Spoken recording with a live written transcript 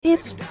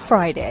It's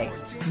Friday,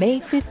 May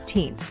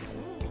 15th.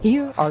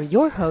 Here are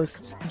your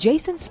hosts,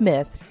 Jason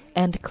Smith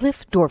and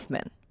Cliff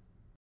Dorfman.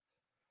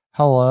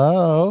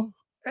 Hello.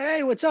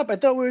 Hey, what's up? I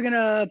thought we were going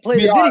to play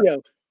the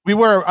video. We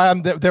were.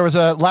 There was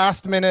a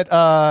last-minute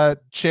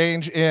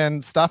change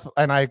in stuff,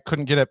 and I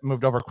couldn't get it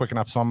moved over quick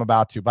enough, so I'm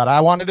about to. But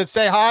I wanted to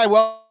say hi.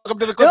 Welcome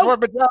to the Cliff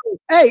Dorfman Show.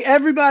 Hey,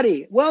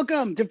 everybody.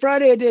 Welcome to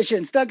Friday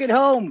edition. Stuck at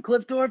home.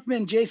 Cliff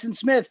Dorfman, Jason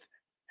Smith.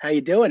 How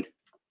you doing?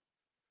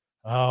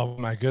 Oh,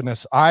 my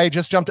goodness. I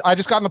just got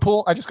in the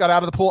pool. I just got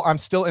out of the pool. I'm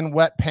still in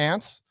wet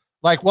pants.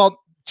 Well,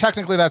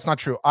 technically, that's not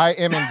true. I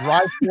am in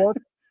dry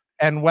shorts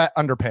and wet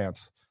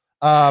underpants.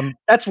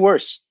 That's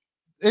worse.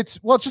 It's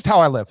just how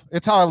I live.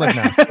 It's how I live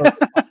now. So,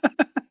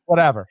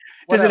 whatever.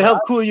 Does it help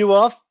cool you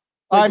off?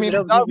 I mean,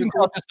 it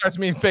just starts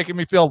making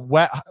me feel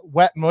wet,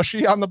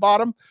 mushy on the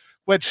bottom,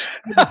 which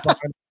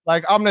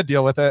like I'm gonna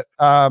deal with it.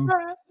 All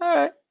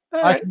right.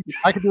 I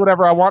can do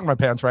whatever I want in my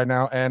pants right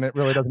now, and it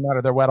really doesn't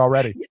matter. They're wet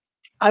already.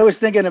 I was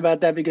thinking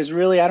about that because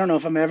really, I don't know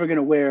if I'm ever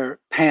gonna wear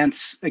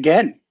pants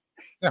again.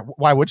 Yeah,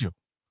 why would you?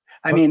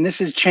 I mean, this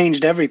has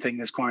changed everything.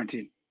 This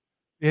quarantine.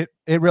 It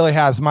really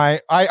has. I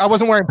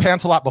wasn't wearing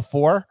pants a lot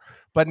before.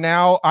 But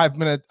now I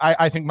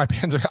think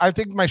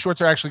my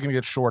shorts are actually going to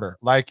get shorter.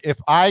 Like if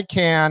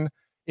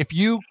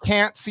you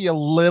can't see a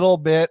little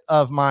bit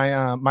of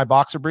my my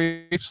boxer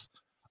briefs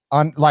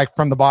like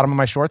from the bottom of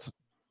my shorts,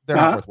 they're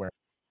not worth wearing.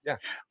 Yeah.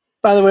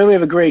 By the way, we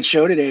have a great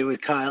show today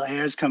with Kyle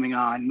Ayers coming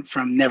on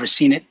from Never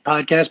Seen It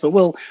podcast, but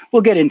we'll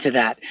get into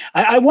that.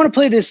 I want to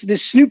play this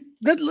Snoop.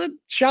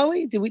 Shall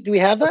we? Do we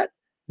have that?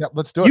 Yeah,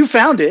 let's do it. You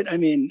found it. I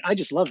mean, I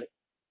just love it.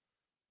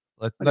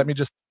 Let me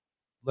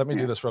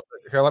do this real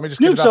quick. Here, let me just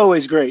Snoop's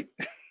always great.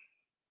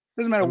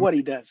 Doesn't matter what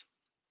he does.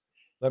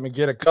 Let me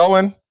get it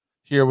going.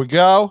 Here we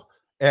go.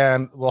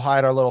 And we'll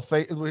hide our little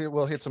face.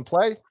 We'll hit some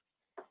play.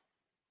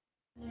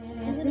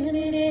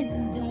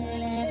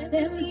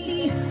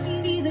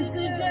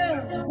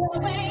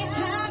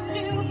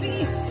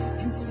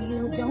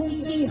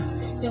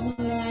 Don't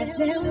let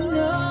them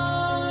know.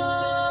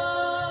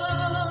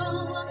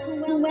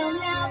 Well,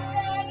 now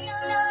let it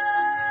know.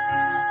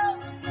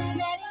 Let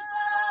it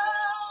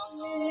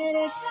go. Let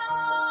it go.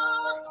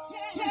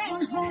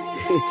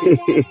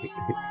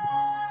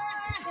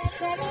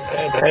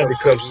 I had to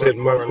come sit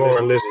in my car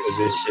and listen to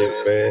this shit,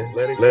 man.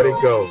 Let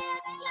it go.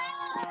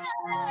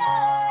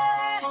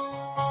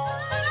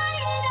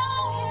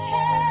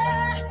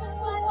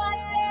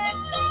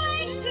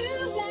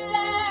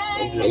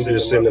 I'm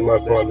just sitting in my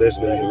car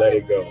listening and let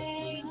it go.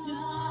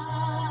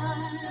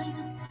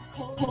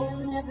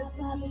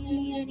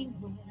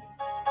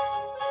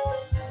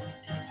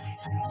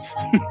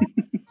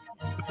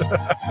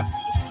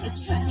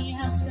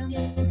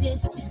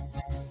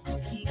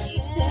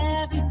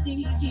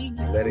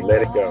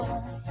 Let it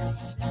go.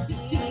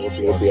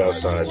 We'll be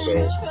outside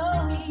soon.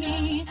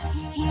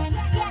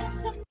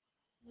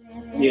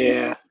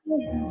 Yeah.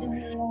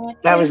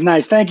 That was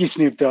nice. Thank you,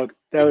 Snoop Dogg.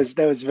 That was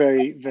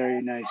very,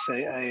 very nice.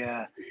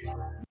 It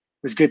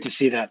was good to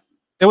see that.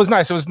 It was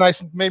nice. It was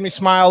nice. It made me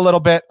smile a little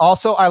bit.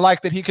 Also, I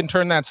like that he can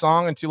turn that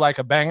song into like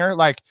a banger.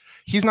 Like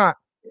he's not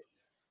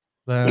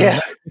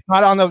it's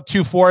not on the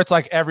 2/4. It's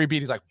like every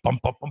beat he's like bum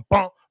bum bum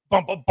bum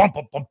bum bum bum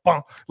bum bum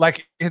bum.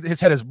 Like his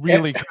head is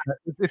really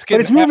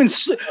it's moving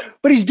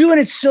but he's doing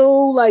it so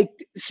like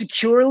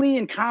securely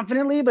and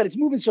confidently, but it's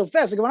moving so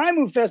fast. Like when I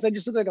move fast, I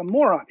just look like a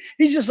moron.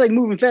 He's just like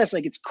moving fast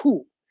like it's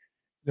cool.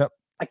 Yep.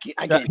 I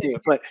can't do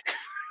it, but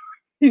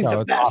he's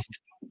the best. Awesome.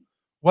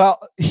 Well,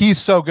 he's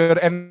so good,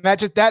 and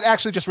that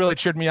actually just really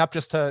cheered me up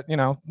just to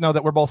know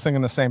that we're both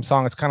singing the same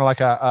song. It's kind of like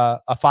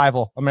a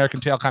Fievel American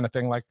Tail kind of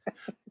thing. Like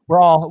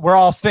we're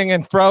all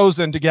singing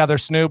Frozen together,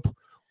 Snoop.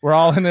 We're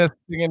all in this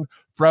singing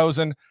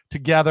Frozen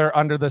together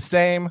under the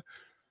same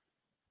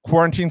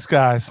quarantine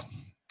skies.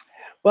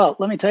 Well,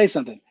 let me tell you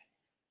something.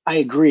 I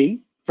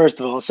agree.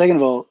 First of all, second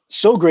of all,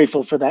 so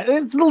grateful for that.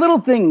 It's the little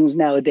things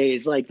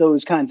nowadays, like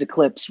those kinds of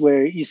clips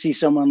where you see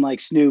someone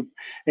like Snoop.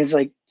 It's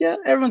like, yeah,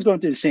 everyone's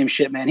going through the same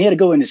shit, man. He had to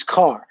go in his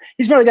car.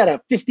 He's probably got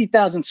a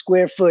 50,000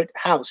 square foot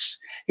house.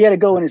 He had to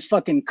go in his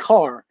fucking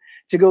car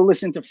to go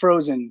listen to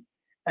Frozen.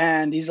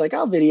 And he's like,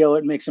 I'll video it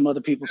and make some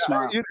other people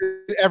smile.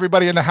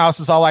 Everybody in the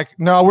house is all like,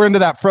 no, we're into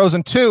that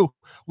Frozen 2.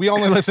 We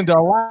only listen to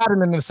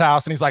Aladdin in this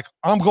house. And he's like,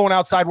 I'm going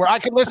outside where I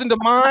can listen to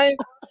mine.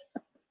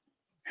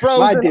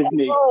 Frozen. My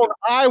Disney. Alone.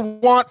 I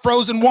want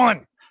Frozen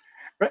 1.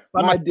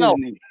 My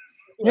Disney.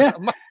 Yeah.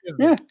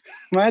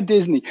 My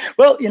Disney.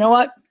 Well, you know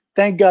what?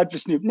 Thank God for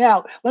Snoop.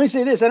 Now, let me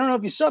say this. I don't know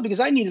if you saw,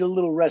 because I needed a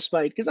little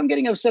respite because I'm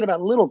getting upset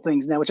about little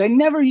things now, which I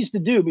never used to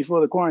do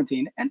before the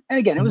quarantine. And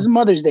again, it was a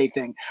Mother's Day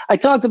thing. I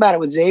talked about it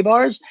with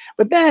Zabars,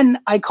 but then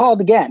I called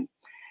again.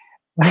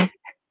 And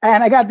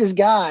I got this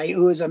guy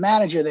who is a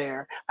manager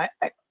there.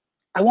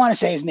 I want to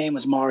say his name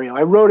was Mario.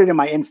 I wrote it in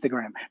my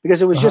Instagram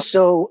because it was just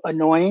so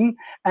annoying.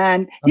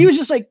 And he was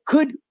just like,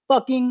 could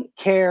fucking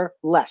care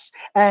less.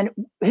 And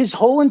his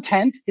whole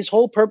intent, his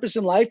whole purpose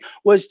in life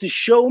was to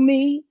show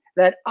me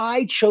that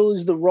I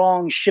chose the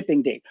wrong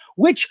shipping date,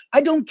 which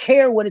I don't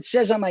care what it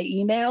says on my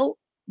email.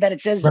 that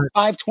it says Right.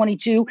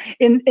 522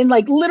 in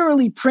like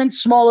literally print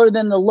smaller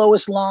than the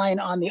lowest line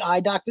on the eye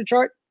doctor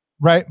chart.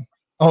 Right.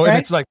 Oh, Right? and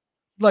it's like,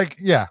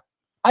 yeah.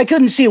 I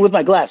couldn't see it with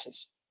my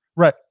glasses.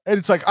 Right. And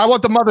it's like, I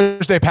want the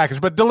Mother's Day package,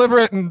 but deliver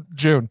it in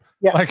June.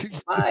 Yeah. Like,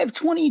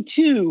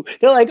 522.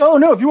 They're like, oh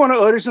no, if you want to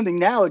order something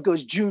now, it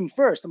goes June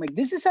 1st. I'm like,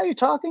 this is how you're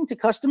talking to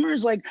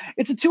customers? Like,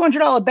 it's a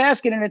 $200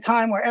 basket in a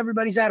time where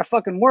everybody's out of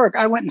fucking work.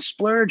 I went and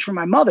splurged for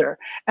my mother.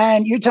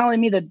 And you're telling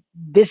me that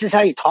this is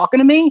how you're talking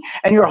to me?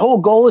 And your whole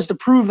goal is to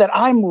prove that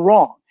I'm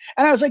wrong.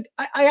 And I was like,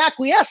 I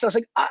acquiesced. I was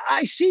like,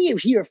 I see you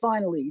here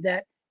finally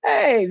that,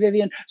 hey,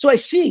 Vivian. So I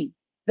see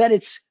that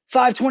it's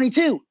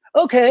 522.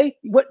 Okay.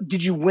 What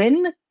did you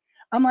win?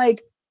 I'm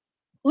like,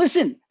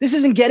 listen, this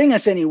isn't getting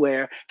us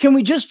anywhere. Can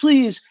we just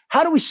please,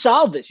 how do we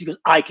solve this? He goes,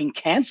 I can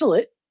cancel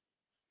it.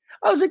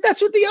 I was like,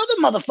 that's what the other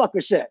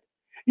motherfucker said.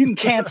 You can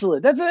cancel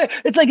it.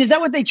 It's like, is that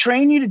what they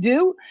train you to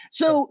do?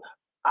 So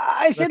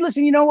I said,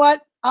 listen, you know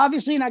what?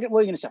 Obviously, what are you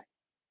going to say?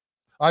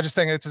 I just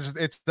think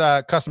it's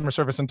the customer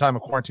service in time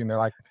of quarantine. They're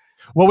like,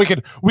 well, we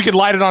could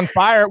light it on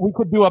fire. We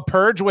could do a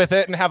purge with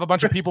it and have a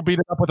bunch of people beat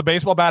it up with a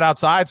baseball bat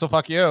outside. So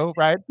fuck you,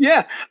 right?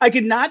 Yeah, I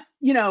could not,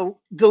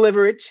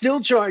 deliver it,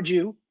 still charge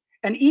you,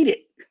 and eat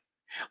it.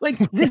 Like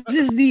this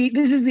is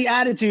the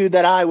attitude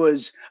that I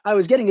was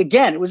getting.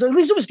 Again, at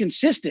least it was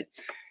consistent.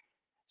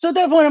 So at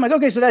that point, I'm like,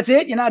 okay, so that's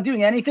it. You're not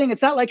doing anything.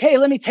 It's not like, hey,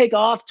 let me take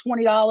off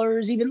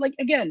 $20. Even like,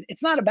 again,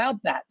 it's not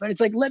about that. But it's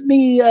like, let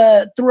me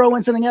throw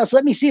in something else.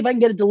 Let me see if I can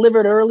get it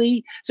delivered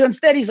early. So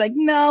instead, he's like,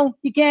 no,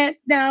 you can't.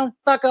 No,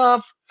 fuck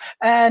off.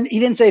 And he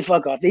didn't say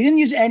fuck off. They didn't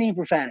use any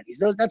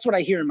profanities. That's what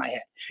I hear in my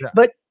head. Yeah.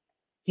 But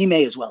he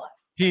may as well have.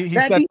 He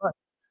said,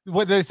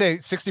 what did they say?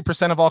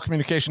 60% of all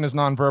communication is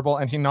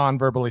nonverbal, and he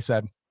non-verbally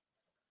said,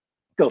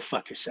 "Go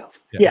fuck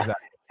yourself." Yeah.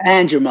 Exactly.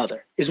 And your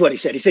mother is what he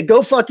said. He said,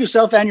 "Go fuck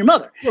yourself and your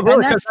mother." Yeah,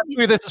 really, that's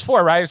what this is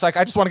for, right? It's like,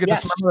 I just want to get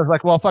this. It's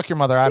like, well, fuck your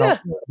mother. I don't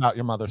care about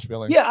your mother's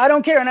feelings. Yeah, I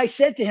don't care. And I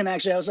said to him,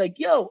 actually, I was like,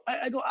 yo,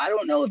 I go, I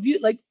don't know if you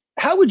like,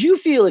 how would you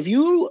feel if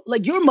you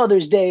like your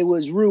Mother's Day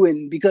was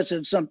ruined because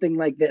of something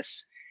like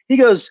this? He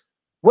goes,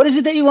 what is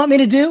it that you want me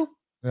to do?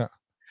 Yeah.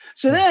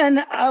 So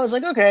then I was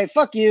like, okay,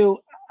 fuck you.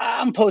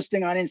 I'm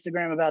posting on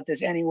Instagram about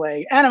this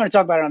anyway, and I'm going to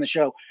talk about it on the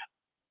show.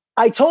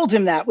 I told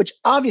him that, which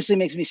obviously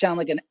makes me sound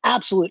like an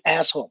absolute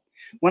asshole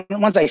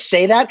once I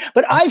say that,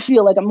 but I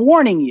feel like I'm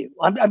warning you.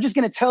 I'm just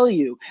going to tell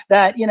you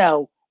that,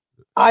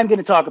 I'm going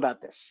to talk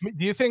about this.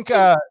 Do you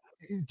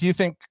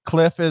think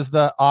Cliff is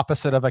the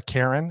opposite of a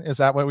Karen? Is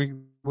that what we're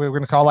going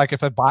to call, like,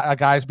 if a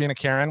guy's being a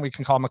Karen, we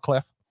can call him a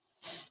Cliff?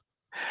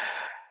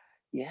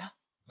 Yeah.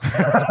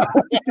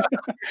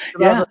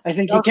 Yeah, I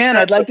think you can.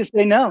 I'd like to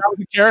say no. That was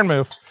a Karen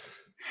move.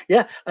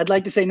 Yeah, I'd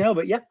like to say no,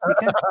 but yeah,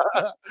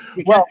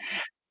 you can. Well,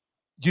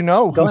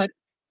 go ahead.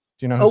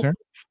 Do you know who's here?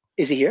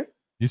 Is he here?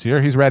 He's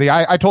here. He's ready.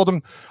 I told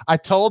him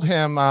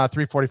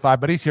 3:45,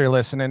 but he's here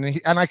listening,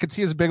 and I could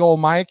see his big old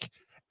mic,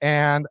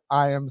 and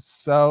I am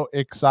so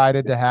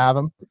excited to have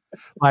him.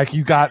 Like,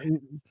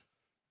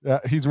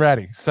 he's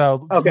ready.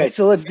 So okay,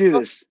 so let's do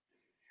this.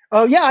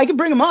 Oh yeah, I can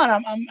bring him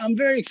on. I'm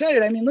very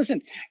excited. I mean,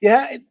 listen,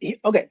 yeah.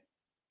 Okay,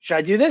 should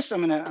I do this?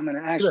 I'm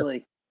gonna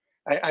actually.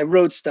 I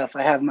wrote stuff.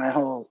 I have my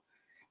whole.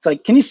 It's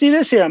like, can you see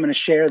this here? I'm going to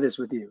share this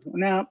with you.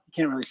 No, you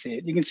can't really see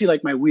it. You can see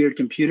like my weird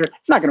computer.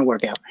 It's not going to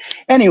work out.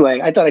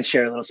 Anyway, I thought I'd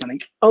share a little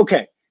something.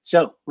 Okay,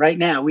 so right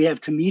now we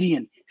have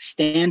comedian,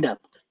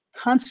 stand-up,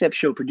 concept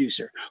show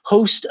producer,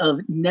 host of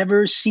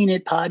Never Seen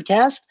It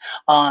podcast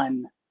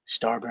on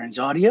Starburns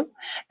Audio,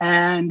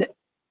 and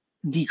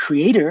the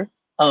creator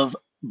of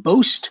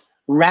Boast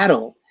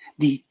Rattle,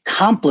 the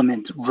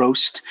compliment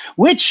roast,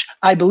 which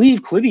I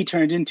believe Quibi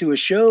turned into a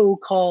show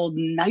called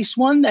Nice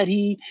One that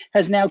he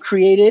has now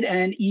created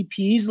and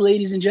EPs,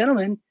 ladies and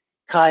gentlemen,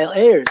 Kyle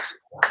Ayers.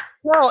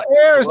 Well,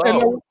 Ayers,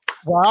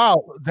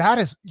 wow,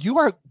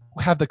 you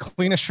have the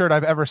cleanest shirt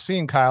I've ever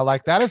seen, Kyle.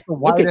 Like, that is the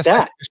whitest.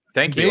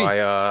 Thank you.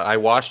 I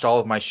washed all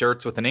of my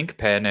shirts with an ink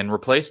pen and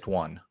replaced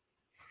one.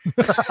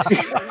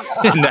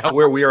 Now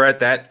we are at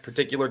that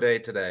particular day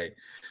today.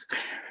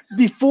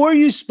 Before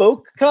you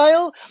spoke,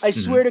 Kyle, I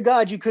swear to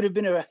God, you could have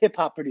been a hip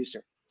hop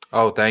producer.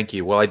 Oh, thank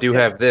you. Well, I do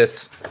have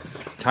this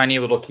tiny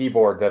little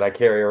keyboard that I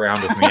carry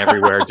around with me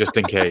everywhere just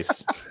in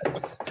case.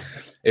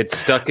 It's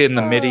Stuck in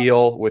the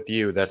Midial with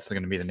You. That's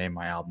going to be the name of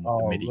my album,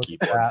 the MIDI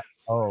keyboard.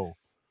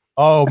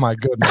 Oh my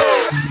goodness.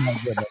 Oh my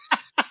goodness.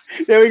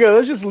 There we go.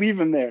 Let's just leave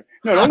him there.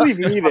 No, don't leave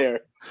me there.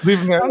 Leave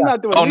him there. I'm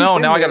not the one. Oh no,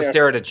 now I got to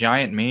stare at a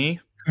giant me.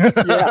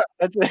 Yeah,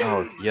 that's it.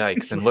 Oh,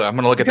 yikes. And look, I'm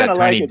going to look at that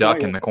tiny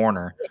duck in the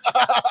corner.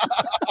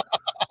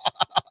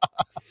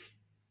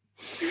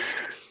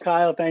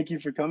 Kyle, thank you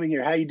for coming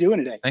here. How are you doing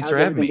today? Thanks for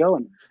having me.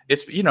 Going?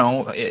 It's,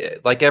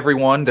 like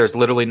everyone, there's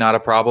literally not a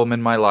problem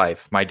in my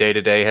life. My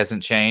day-to-day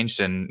hasn't changed,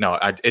 and no,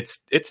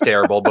 it's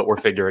terrible, but we're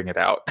figuring it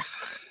out.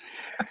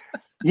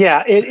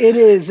 Yeah, it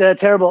is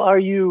terrible. Are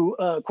you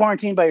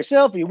quarantined by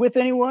yourself? Are you with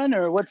anyone,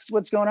 or what's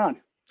going on?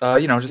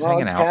 Just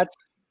hanging out. Cats?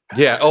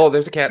 Yeah. Oh,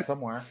 there's a cat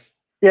somewhere.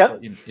 Yeah.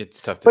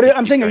 It's tough to. But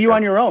I'm saying, are you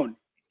on your own?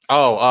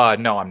 Oh,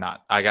 no, I'm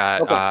not. I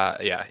got,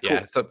 okay. yeah.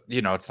 Cool. So,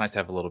 it's nice to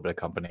have a little bit of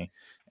company.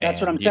 That's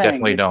what I'm you saying.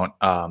 definitely don't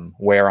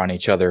wear on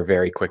each other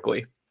very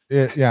quickly.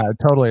 Yeah,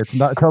 totally. It's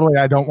not totally.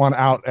 I don't want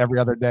out every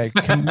other day.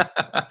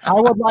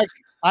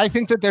 I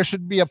think that there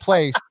should be a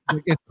place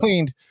that gets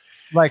cleaned,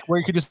 like where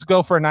you could just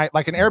go for a night,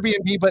 like an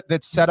Airbnb, but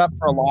that's set up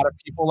for a lot of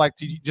people, like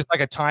just like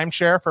a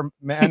timeshare for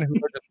men who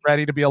are just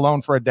ready to be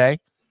alone for a day.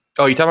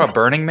 Oh, you talking about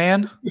Burning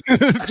Man? I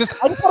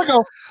just want to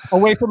go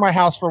away from my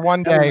house for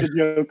one day. That was a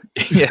joke.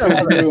 Yeah.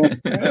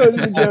 That was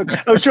a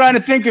joke. I was trying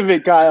to think of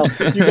it, Kyle.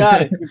 You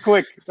got it. You're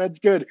quick. That's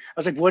good. I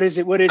was like, what is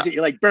it? What is it?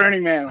 You're like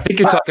Burning Man. I think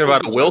you're talking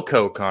about a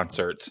Wilco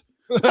concert.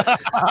 I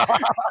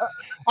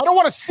don't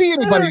want to see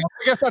anybody.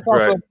 I guess that's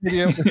also Right. a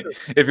video.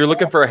 If you're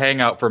looking for a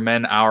hangout for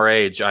men our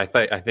age, I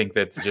think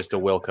that's just a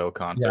Wilco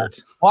concert.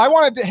 Well, I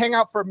wanted to hang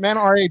out for men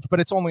our age, but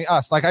it's only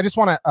us. Like, I just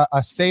want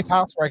a safe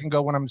house where I can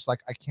go when I'm just like,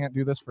 I can't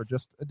do this for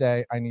just a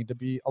day. I need to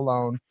be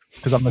alone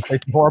because I'm going to say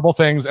some horrible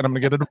things and I'm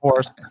going to get a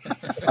divorce.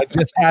 I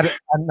just had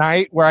a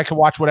night where I could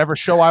watch whatever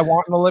show I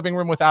want in the living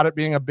room without it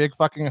being a big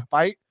fucking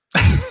fight.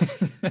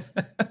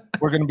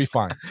 We're going to be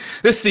fine.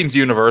 This seems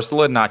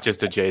universal and not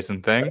just a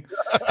Jason thing.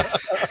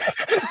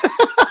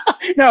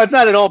 No, it's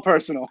not at all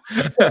personal.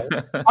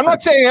 I'm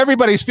not saying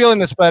everybody's feeling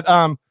this, but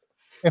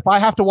if I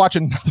have to watch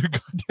another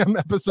goddamn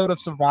episode of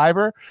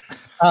Survivor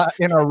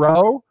in a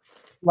row,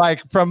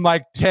 like from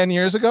like 10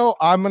 years ago,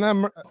 I'm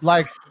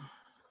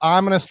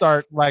gonna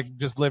start like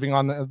just living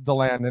on the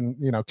land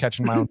and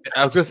catching my own.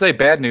 I was gonna say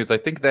bad news. I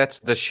think that's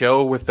the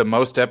show with the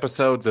most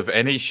episodes of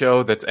any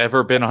show that's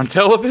ever been on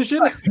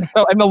television.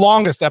 And the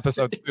longest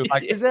episodes too.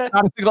 Like Is that?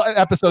 not a single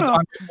episode's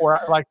under for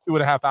like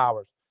 2.5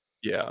 hours.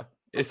 Yeah.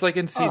 It's like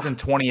in season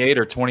 28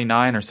 or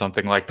 29 or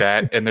something like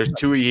that. And there's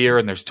 2 a year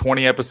and there's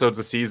 20 episodes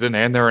a season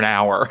and they're an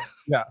hour.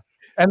 Yeah.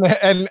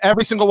 And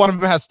every single one of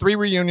them has 3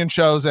 reunion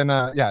shows. And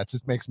it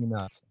just makes me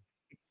nuts.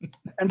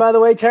 And by the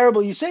way,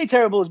 Terrible, you say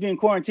Terrible is being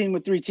quarantined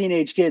with 3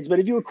 teenage kids, but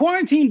if you were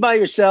quarantined by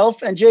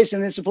yourself, and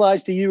Jason, this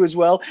applies to you as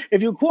well,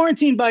 if you were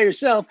quarantined by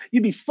yourself,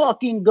 you'd be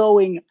fucking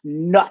going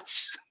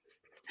nuts.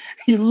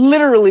 You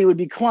literally would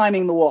be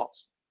climbing the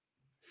walls.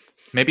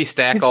 Maybe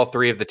stack all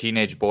 3 of the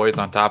teenage boys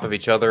on top of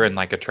each other in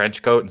like a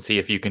trench coat and see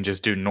if you can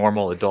just do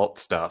normal adult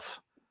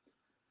stuff.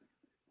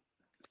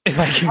 If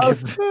I can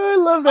give I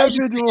love that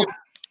visual.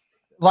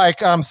 Like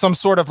some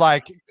sort of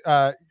like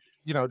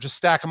just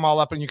stack them all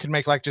up and you can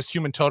make like just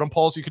human totem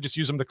poles. You could just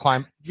use them to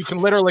climb. You can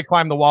literally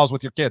climb the walls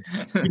with your kids.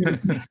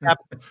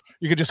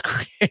 You could just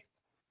create.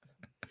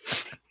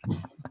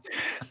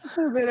 That's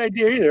not a bad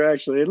idea either,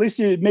 actually. At least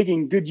you're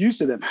making good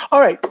use of them. All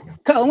right,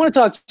 Kyle, I want to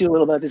talk to you a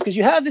little about this because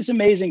you have this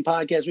amazing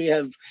podcast where you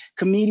have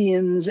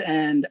comedians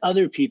and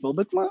other people,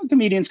 but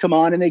comedians come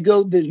on and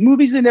there's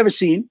movies they've never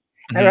seen,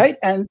 all right?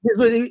 And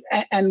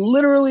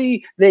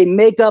literally they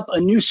make up a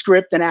new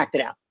script and act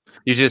it out.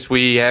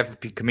 We have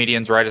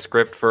comedians write a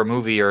script for a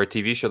movie or a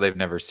TV show they've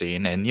never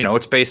seen. And,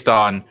 it's based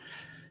on,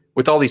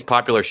 with all these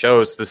popular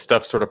shows, this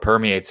stuff sort of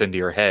permeates into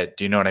your head.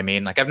 Do you know what I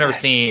mean? Like, I've never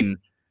seen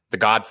The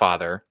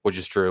Godfather, which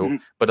is true,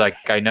 but like,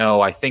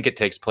 I think it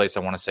takes place, I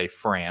want to say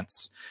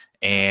France.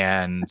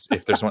 And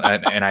if there's one,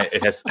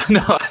 it has,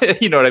 no,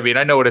 you know what I mean?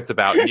 I know what it's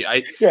about.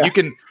 You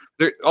can,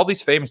 all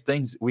these famous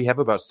things, we have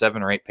about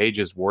 7 or 8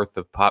 pages worth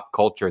of pop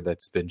culture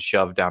that's been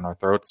shoved down our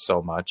throats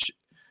so much.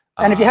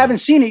 And if you haven't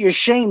seen it, you're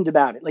shamed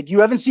about it. Like, you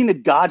haven't seen The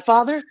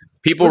Godfather?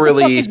 People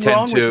really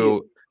tend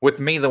to,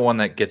 with me, the one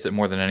that gets it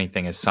more than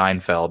anything is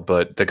Seinfeld,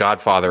 but The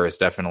Godfather is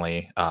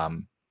definitely,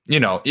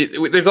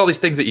 there's all these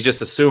things that you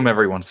just assume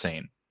everyone's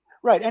seen.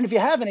 Right. And if you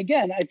haven't,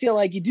 again, I feel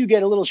like you do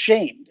get a little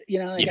shamed.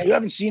 You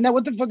haven't seen that.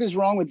 What the fuck is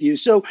wrong with you?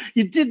 So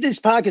you did this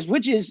podcast,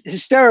 which is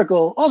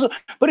hysterical also,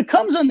 but it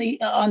comes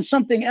on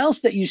something else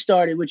that you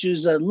started, which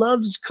is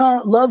Love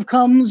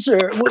Comes,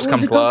 or First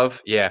Comes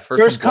Love. Yeah.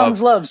 First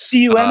Comes Love.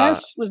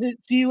 CUMS? Was it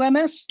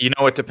CUMS?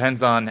 It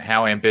depends on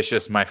how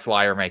ambitious my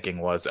flyer making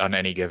was on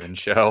any given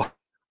show.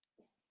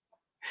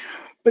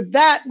 But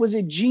that was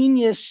a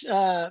genius,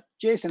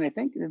 Jason, I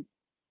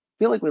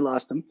feel like we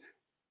lost him.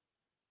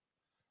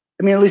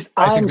 I mean, at least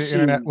I think the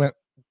internet went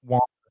wonk.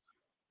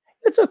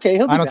 It's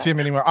okay. I don't see him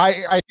anymore.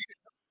 I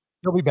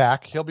he'll be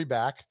back. He'll be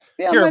back.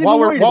 Yeah, here, while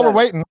we're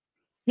waiting.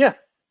 Yeah.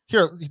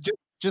 Here,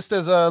 just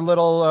as a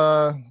little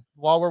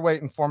while we're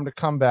waiting for him to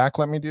come back,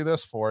 let me do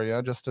this for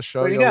you, just to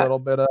show you a little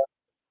bit of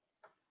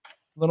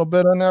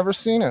Never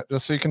Seen It,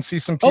 just so you can see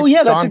some people. Oh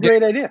yeah, that's a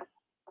great idea.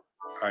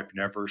 I've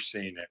never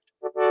seen it.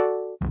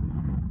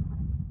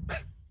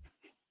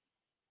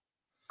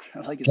 I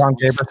like John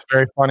Gabrus,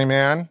 very funny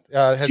man.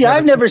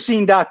 I've never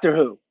seen Doctor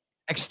Who.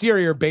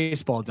 Exterior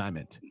baseball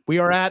diamond. We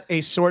are at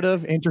a sort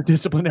of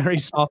interdisciplinary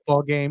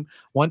softball game.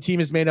 One team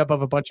is made up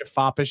of a bunch of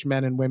foppish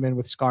men and women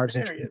with scarves.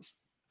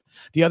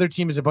 The other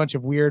team is a bunch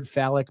of weird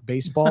phallic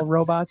baseball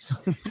robots.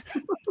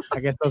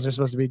 I guess those are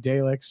supposed to be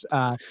Daleks.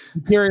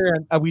 Interior,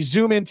 we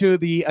zoom into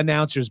the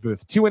announcer's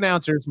booth. 2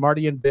 announcers,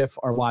 Marty and Biff,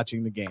 are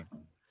watching the game.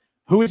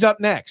 Who is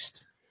up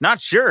next? Not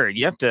sure.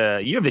 You have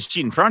the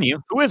sheet in front of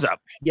you. Who is up?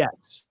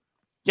 Yes.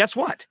 Guess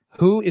what?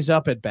 Who is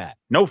up at bat?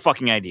 No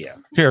fucking idea.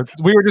 Here,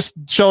 we were just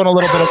showing a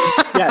little bit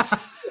of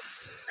yes.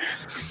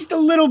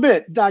 just a little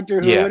bit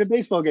Doctor Who Yeah. at a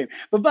baseball game.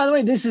 But by the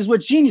way, this is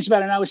what's genius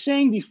about it. And I was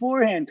saying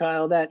beforehand,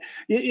 Kyle, that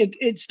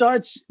it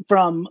starts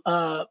from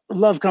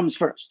Love Comes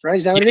First, right?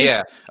 Is that what it is?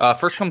 Yeah.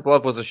 First Comes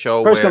Love was a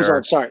show First where Comes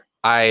Love, sorry.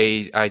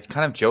 I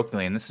kind of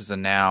jokingly, and this is a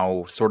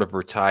now sort of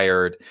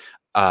retired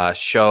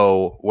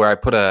show where I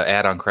put an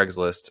ad on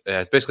Craigslist. I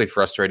was basically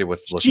frustrated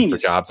with looking for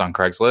jobs on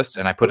Craigslist,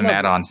 and I put an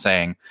ad on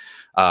saying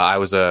I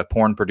was a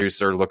porn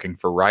producer looking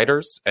for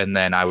writers, and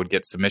then I would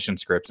get submission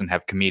scripts and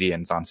have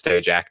comedians on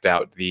stage act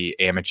out the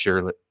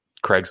amateur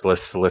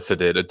Craigslist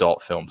solicited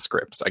adult film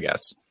scripts, I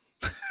guess.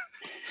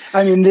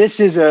 I mean, this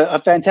is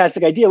a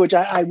fantastic idea, which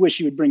I wish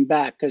you would bring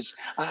back, because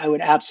I would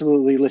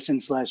absolutely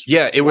listen /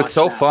 Yeah, it was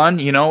so that. fun.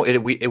 You know,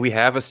 we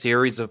have a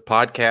series of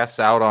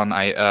podcasts out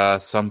on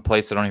some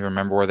place I don't even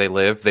remember where they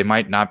live. They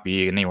might not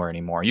be anywhere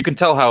anymore. You can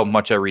tell how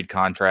much I read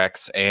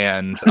contracts,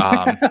 and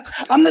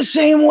I'm the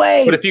same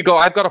way. But if you go,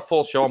 I've got a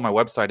full show on my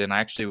website, and I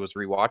actually was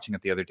rewatching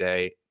it the other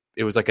day.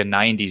 It was like a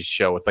 90s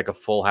show with like a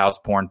Full House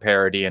porn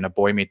parody and a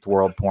Boy Meets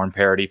World porn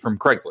parody from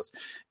Craigslist.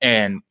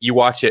 And you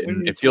watch it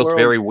and it feels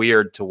very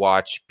weird to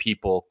watch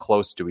people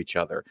close to each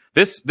other.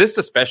 This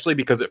especially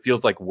because it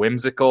feels like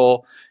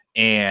whimsical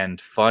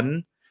and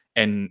fun.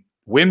 And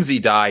Whimsy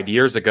died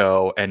years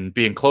ago and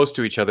being close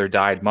to each other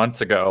died months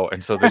ago.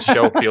 And so this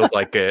show feels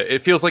like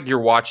it feels like you're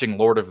watching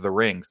Lord of the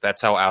Rings.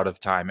 That's how out of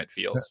time it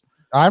feels.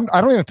 I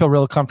don't even feel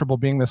really comfortable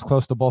being this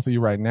close to both of you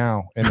right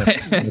now.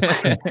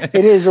 It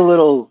is a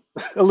little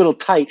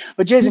tight.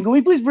 But Jason, can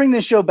we please bring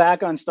this show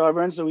back on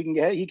Starburns so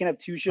he can have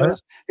two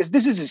shows? Because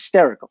this is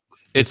hysterical.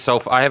 It's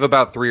so I have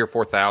about 3,000 or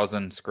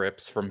 4,000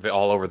 scripts from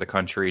all over the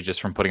country just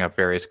from putting up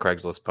various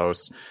Craigslist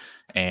posts,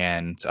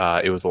 and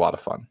it was a lot of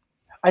fun.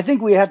 I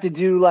think we have to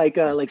do like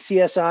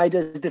CSI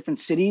does different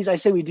cities. I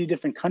say we do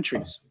different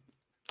countries.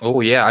 Oh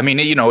yeah, I mean,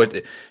 you know,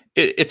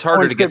 it's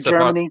harder to get stuff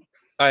Germany.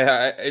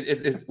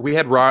 We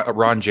had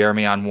Ron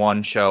Jeremy on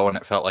one show, and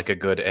it felt like a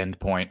good end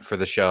point for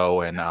the show.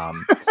 And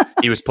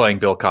he was playing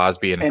Bill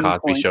Cosby in a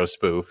Cosby Show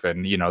spoof.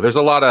 And you know, there's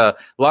a lot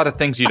of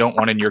things you don't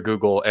want in your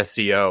Google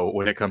SEO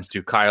when it comes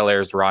to Kyle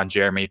Ayers, Ron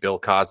Jeremy, Bill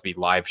Cosby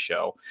live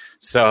show.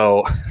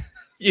 So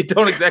you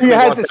don't exactly you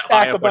had want to that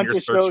stack high a up on your bunch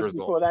of search shows results.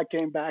 before that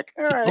came back.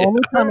 All The right.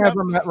 only time I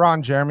ever met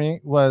Ron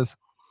Jeremy was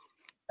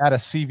at a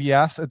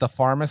CVS at the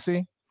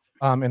pharmacy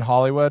in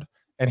Hollywood.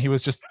 And he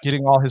was just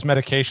getting all his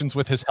medications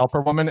with his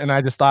helper woman. And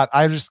I just thought,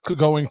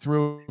 going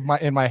through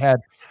in my head,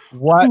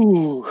 what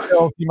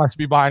pills he must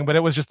be buying. But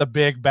it was just a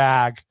big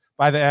bag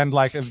by the end,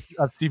 like of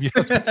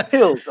CVS.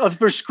 Pills of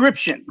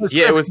prescriptions.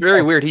 Yeah, it was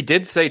very weird. He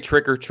did say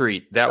trick or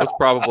treat. That was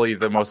probably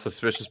the most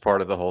suspicious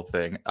part of the whole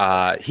thing.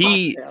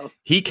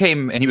 He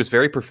came and he was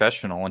very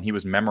professional and he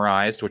was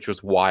memorized, which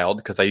was wild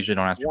because I usually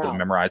don't ask people to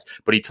memorize.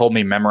 But he told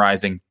me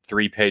memorizing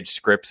 3-page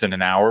scripts in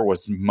an hour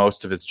was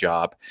most of his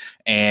job.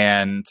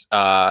 And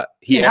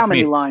he asked how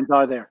many me lines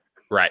are there?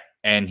 Right.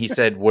 And he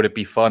said, would it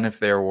be fun if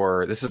there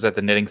were, this is at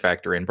the Knitting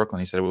Factory in Brooklyn.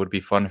 He said, it would be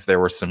fun if there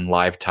were some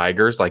live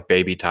tigers, like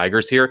baby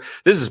tigers here.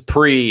 This is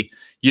pre,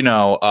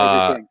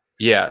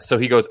 yeah. So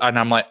he goes, and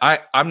I'm like,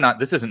 I'm not,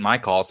 this isn't my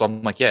call. So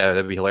I'm like, yeah,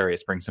 that'd be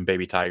hilarious. Bring some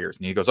baby tigers.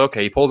 And he goes,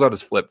 okay. He pulls out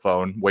his flip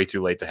phone, way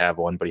too late to have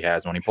one, but he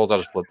has one. He pulls out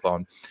his flip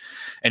phone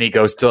and he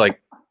goes to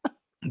like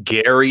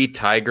Gary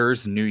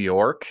Tigers, New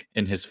York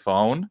in his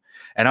phone.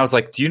 And I was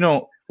like, do you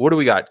know, what do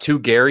we got? 2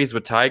 Garys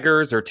with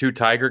tigers or 2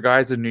 tiger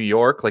guys in New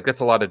York? Like that's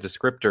a lot of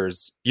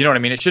descriptors. You know what I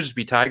mean? It should just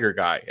be tiger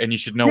guy and you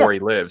should know where he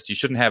lives. You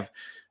shouldn't have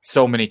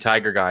so many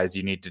tiger guys.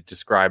 You need to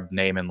describe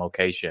name and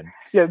location.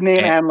 Yeah,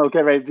 name and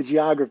location, right? The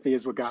geography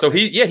is what got so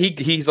me.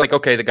 He's like,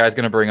 okay, the guy's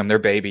going to bring them. They're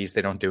babies.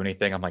 They don't do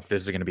anything. I'm like,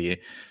 this is going to be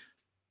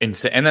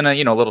insane. And then,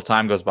 a little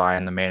time goes by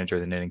and the manager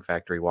of the Knitting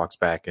Factory walks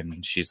back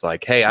and she's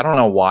like, hey, I don't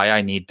know why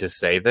I need to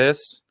say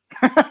this.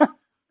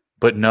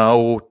 But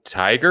no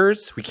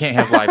tigers? We can't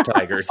have live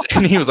tigers.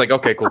 And he was like,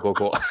 okay,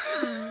 cool.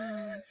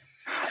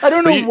 I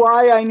don't know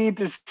why I need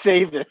to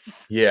say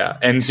this. Yeah.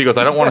 And she goes,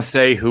 I don't want to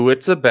say who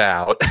it's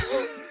about.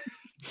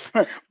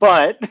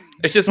 But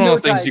it's just one of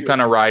those things you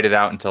kind of ride it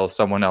out until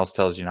someone else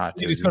tells you not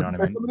to. There's you know what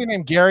I mean? somebody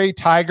named Gary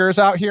Tigers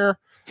out here.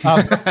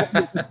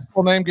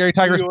 Full name Gary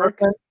Tigers. New York.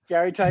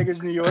 Gary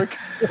Tigers, New York.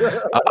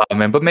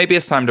 But maybe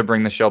it's time to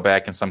bring the show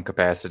back in some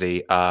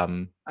capacity.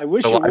 I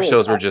wish the live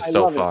shows were just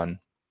so fun.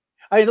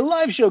 The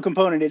live show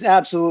component is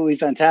absolutely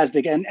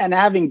fantastic, and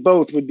having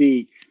both would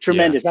be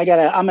tremendous.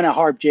 Yeah. I'm gonna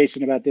harp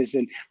Jason about this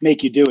and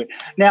make you do it.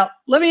 Now,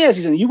 let me ask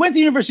you something. You went to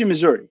University of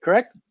Missouri,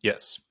 correct?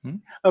 Yes.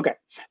 Okay.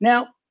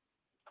 Now,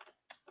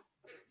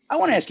 I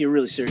want to ask you a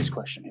really serious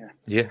question here.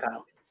 Yeah.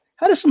 Kyle.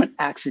 How does someone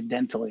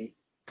accidentally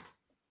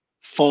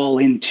fall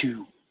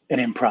into an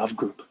improv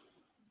group?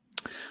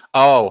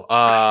 Oh,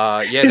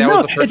 yeah, that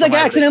was the first it's like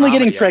time accidentally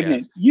comedy, getting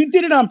pregnant. You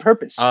did it on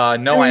purpose.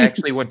 No, I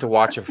actually went to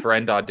watch a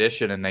friend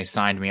audition and they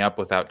signed me up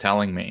without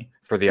telling me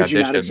for the auditions. Could you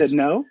not have said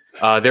no?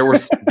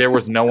 There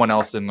was no one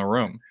else in the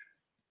room.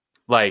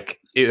 Like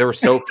there were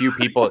so few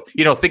people.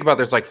 Think about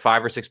there's like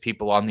 5 or 6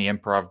 people on the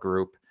improv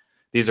group.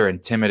 These are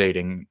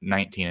intimidating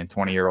 19 and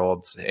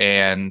 20-year-olds,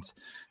 and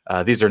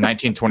these are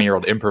 19,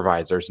 20-year-old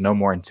improvisers. No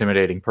more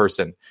intimidating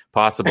person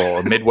possible.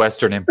 A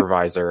Midwestern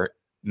improviser,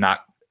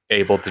 not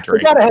able to You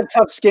drink. gotta have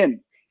tough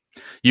skin.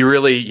 You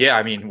really, yeah.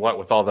 I mean, what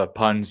with all the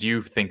puns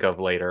you think of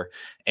later,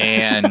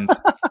 and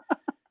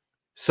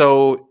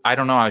so I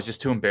don't know. I was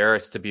just too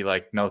embarrassed to be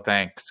like, no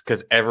thanks,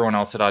 because everyone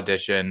else had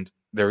auditioned.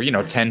 There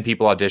were 10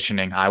 people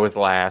auditioning. I was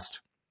last,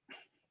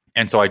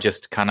 and so I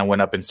just kind of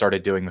went up and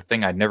started doing the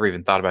thing. I'd never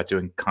even thought about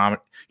doing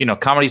comedy.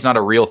 Comedy's not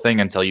a real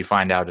thing until you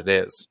find out it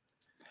is.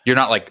 You're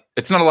not like,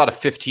 it's not a lot of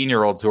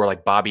 15-year-olds who are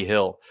like Bobby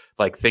Hill,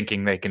 like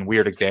thinking they can,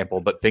 weird example,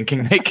 but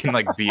thinking they can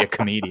like be a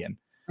comedian.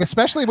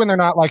 Especially when they're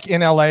not like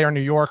in LA or New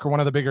York or one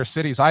of the bigger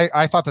cities.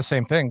 I thought the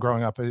same thing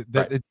growing up.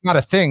 That It's not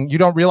a thing. You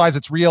don't realize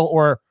it's real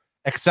or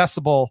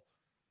accessible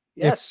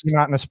if you're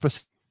not in a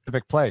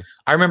specific place.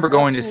 I remember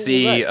going to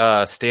see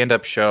a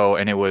stand-up show,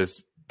 and it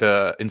was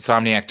the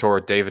Insomniac tour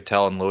with Dave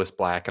Attell and Lewis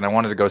Black, and I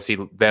wanted to go see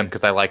them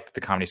because I liked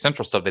the Comedy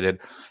Central stuff they did.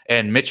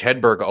 And Mitch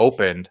Hedberg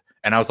opened,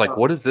 and I was like,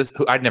 "What is this?"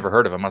 I'd never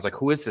heard of him. I was like,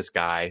 "Who is this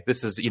guy?"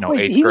 This is 8th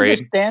grade. He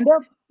was a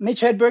stand-up.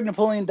 Mitch Hedberg,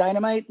 Napoleon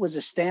Dynamite was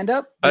a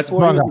stand-up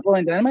before he was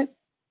Napoleon Dynamite.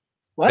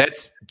 What?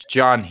 That's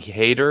John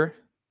Hader.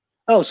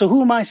 Oh, so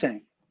who am I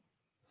saying?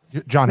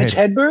 John Mitch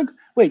Hedberg.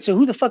 Wait, so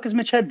who the fuck is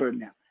Mitch Hedberg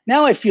now?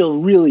 Now I feel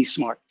really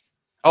smart.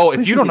 Oh,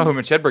 if you don't know who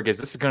Mitch Hedberg is,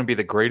 this is going to be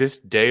the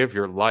greatest day of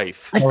your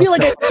life. I feel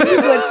like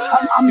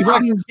I'm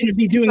going to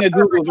be doing a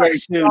Google very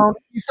soon.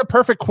 He's the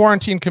perfect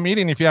quarantine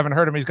comedian. If you haven't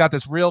heard him, he's got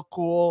this real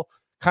cool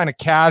kind of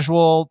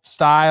casual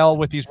style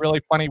with these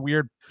really funny,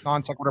 weird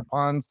non sequitur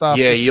pun stuff.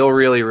 Yeah, you'll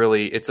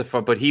really, it's a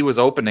fun. But he was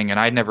opening, and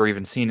I'd never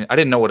even seen it. I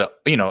didn't know what a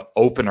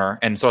opener,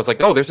 and so I was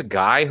like, oh, there's a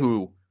guy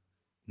who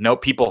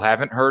people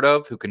haven't heard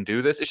of who can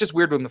do this. It's just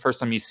weird when the first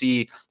time you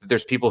see that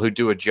there's people who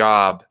do a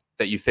job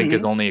that you think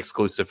is only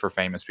exclusive for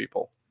famous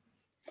people.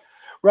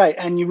 Right.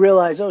 And you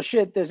realize, oh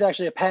shit, there's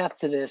actually a path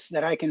to this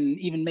that I can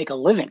even make a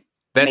living.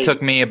 That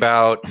took me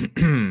about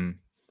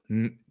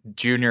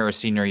junior or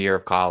senior year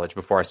of college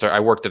before I started. I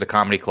worked at a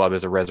comedy club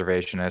as a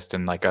reservationist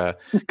and like a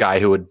guy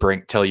who would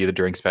tell you the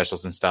drink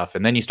specials and stuff.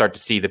 And then you start to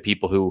see the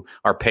people who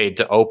are paid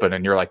to open,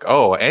 and you're like,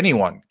 oh,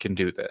 anyone can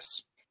do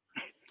this.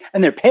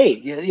 And they're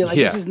paid. You're like,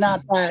 this is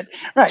not that.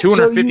 Right.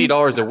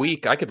 $250 a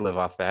week. I could live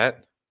off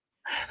that.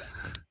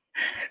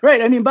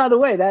 Right. I mean, by the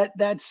way,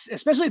 that's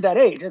especially at that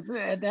age,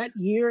 at that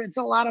year, it's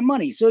a lot of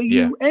money. So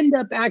you end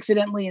up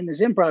accidentally in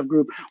this improv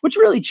group, which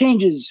really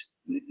changes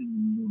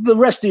the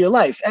rest of your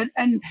life.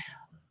 And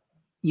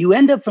you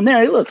end up from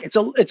there. Look, it's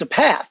a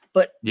path,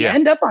 but you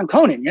end up on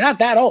Conan. You're not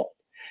that old.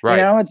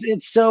 Right.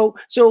 It's so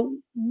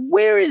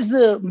where is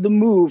the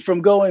move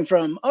from going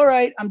from, all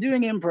right, I'm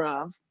doing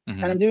improv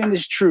and I'm doing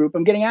this troupe,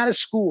 I'm getting out of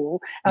school.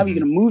 Are you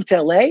going to move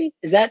to LA?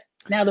 Is that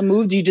now the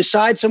move? Do you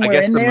decide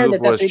somewhere in there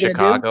that's what you're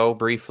Chicago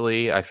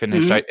briefly? I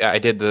finished. I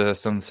did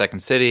some Second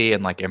City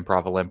and like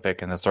Improv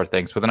Olympic and those sort of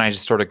things, but then I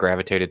just sort of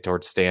gravitated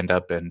towards stand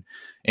up and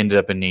ended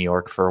up in New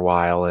York for a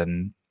while.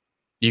 And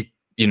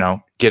you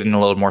know, getting a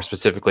little more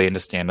specifically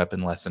into stand up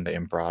and less into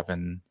improv,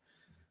 and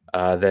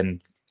then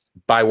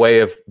by way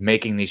of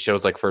making these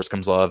shows like First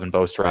Comes Love and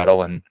Boast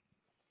Rattle and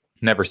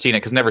Never Seen It,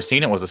 because Never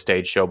Seen It was a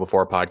stage show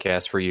before a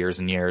podcast for years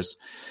and years.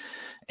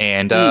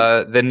 And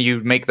then you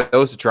make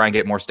those to try and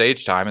get more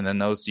stage time. And then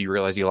those, you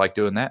realize you like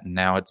doing that. And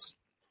now it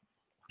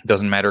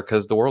doesn't matter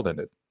because the world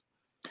ended.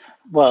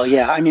 Well,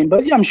 yeah, I mean,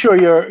 but I'm sure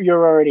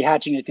you're already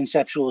hatching a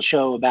conceptual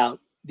show about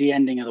the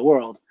ending of the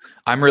world.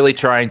 I'm really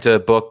trying to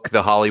book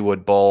the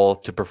Hollywood Bowl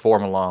to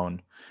perform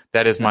alone.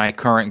 That is my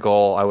current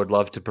goal. I would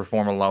love to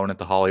perform alone at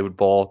the Hollywood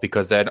Bowl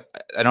because I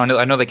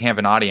know they can't have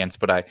an audience,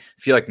 but I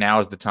feel like now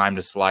is the time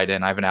to slide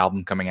in. I have an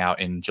album coming out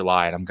in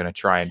July, and I'm going to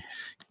try and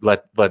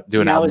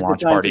do an album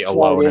launch party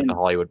alone at the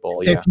Hollywood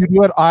Bowl. If you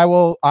do it, I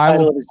will buy a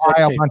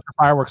bunch of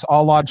fireworks.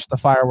 I'll launch the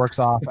fireworks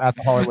off at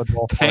the Hollywood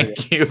Bowl.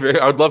 Thank you.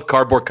 I would love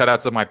cardboard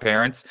cutouts of my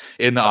parents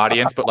in the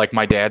audience, but like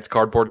my dad's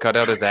cardboard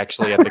cutout is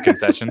actually at the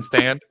concession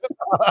stand.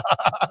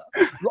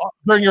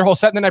 During your whole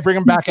set, and then I bring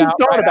them back out.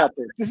 Thought about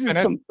this. This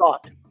is some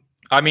thought.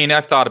 I mean,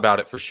 I've thought about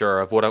it for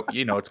sure. Of what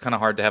it's kind of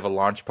hard to have a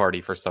launch party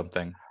for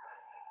something.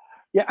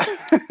 Yeah,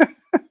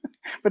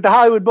 but the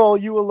Hollywood Bowl,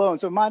 you alone.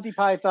 So Monty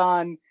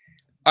Python,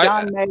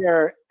 John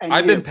Mayer, and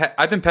I've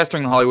been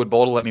pestering the Hollywood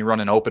Bowl to let me run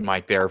an open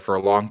mic there for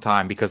a long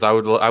time because I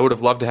would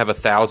have loved to have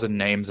 1,000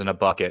 names in a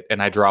bucket, and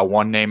I draw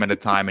one name at a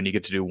time, and you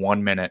get to do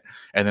 1 minute,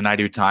 and then I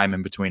do time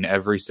in between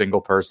every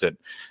single person,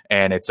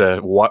 and it's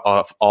imagine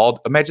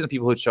the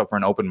people who'd show up for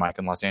an open mic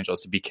in Los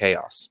Angeles. It'd be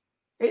chaos.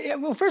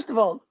 Well, first of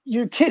all,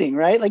 you're kidding,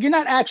 right? Like, you're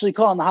not actually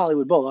calling the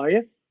Hollywood Bowl, are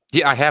you?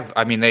 Yeah, I have.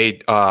 I mean,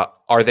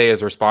 are they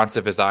as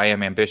responsive as I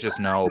am ambitious?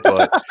 No,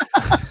 but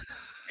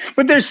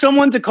but there's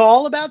someone to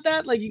call about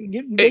that. Like, you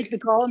can make the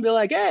call and be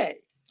like, "Hey."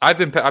 I've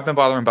been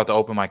bothering about the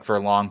open mic for a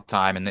long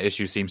time, and the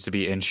issue seems to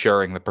be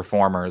insuring the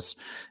performers,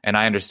 and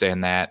I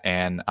understand that.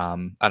 And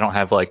I don't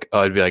have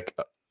it'd be like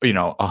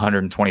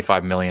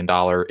 $125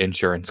 million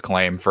insurance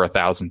claim for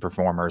 1,000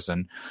 performers,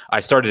 and I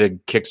started a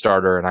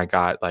Kickstarter, and I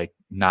got like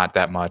not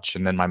that much.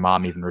 And then my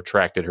mom even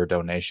retracted her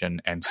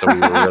donation. And so we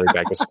were really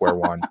back to square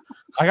one.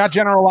 I got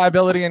general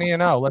liability and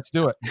E&O. Let's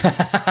do it.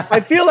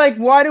 I feel like,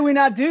 why do we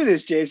not do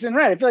this, Jason?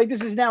 Right. I feel like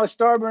this is now a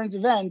Starburns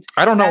event.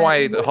 I don't know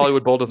why the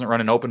Hollywood Bowl doesn't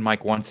run an open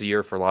mic once a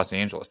year for Los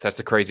Angeles. That's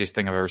the craziest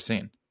thing I've ever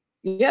seen.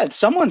 Yeah,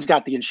 someone's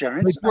got the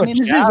insurance. I mean,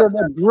 this is a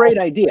great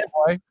idea.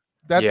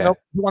 Who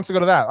wants to go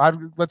to that?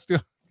 Let's do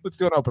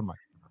an open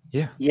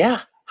mic.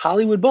 Yeah,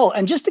 Hollywood Bowl.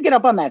 And just to get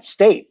up on that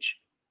stage.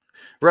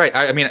 Right.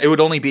 I mean, it would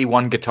only be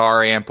one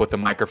guitar amp with a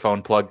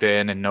microphone plugged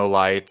in and no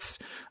lights,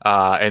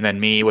 and then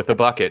me with a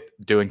bucket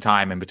doing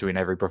time in between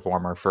every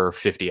performer for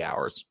 50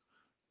 hours.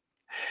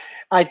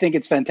 I think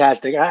it's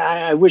fantastic.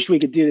 I wish we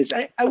could do this.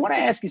 I want to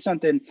ask you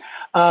something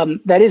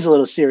that is a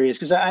little serious,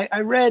 because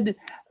I read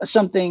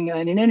something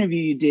in an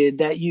interview you did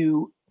that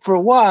you, for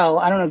a while,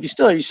 I don't know if you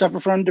still are, you suffer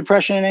from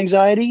depression and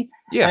anxiety.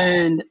 Yeah.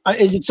 And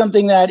is it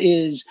something that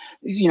is,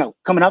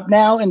 coming up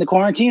now in the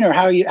quarantine, or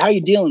how are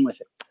you dealing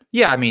with it?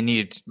 Yeah, I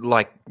mean,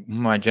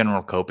 my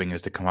general coping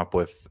is to come up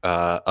with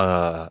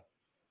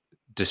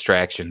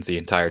distractions the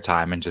entire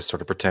time and just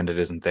sort of pretend it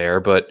isn't there.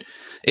 But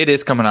it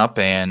is coming up,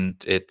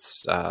 and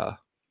it's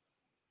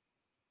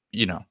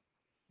you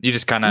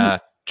just kind of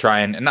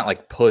try and not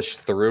like push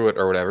through it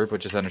or whatever,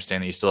 but just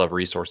understand that you still have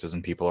resources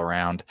and people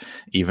around,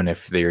 even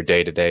if your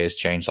day to day has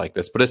changed like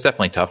this. But it's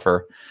definitely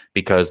tougher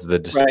because the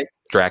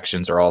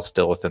distractions are all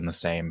still within the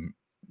same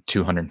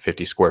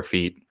 250 square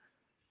feet.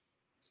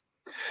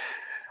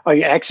 Are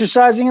you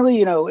exercising?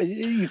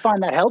 You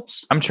find that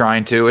helps? I'm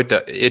trying to.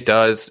 It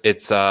does.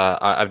 It's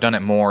I've done it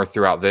more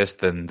throughout this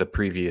than the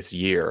previous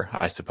year,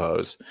 I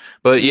suppose.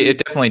 But it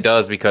definitely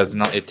does, because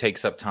it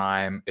takes up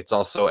time. It's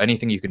also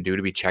anything you can do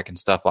to be checking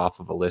stuff off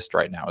of a list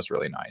right now is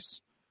really nice.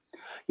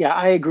 Yeah,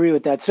 I agree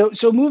with that. So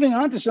moving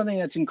on to something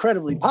that's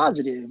incredibly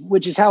positive,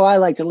 which is how I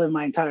like to live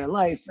my entire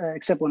life,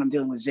 except when I'm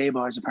dealing with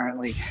Zabars,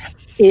 apparently,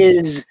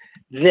 is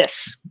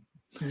this,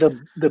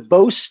 the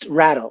Boast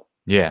Rattle.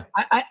 Yeah,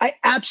 I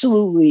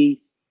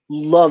absolutely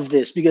love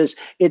this because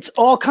it's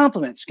all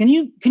compliments. Can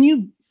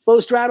you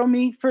Boast Rattle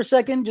me for a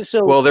second, just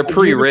so? Well, they're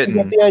pre-written.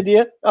 Get the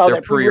idea? Oh,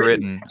 they're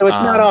pre-written. So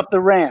it's not off the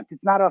rant.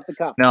 It's not off the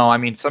cuff. No, I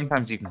mean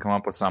sometimes you can come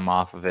up with some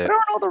off of it. But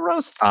aren't all the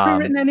roasts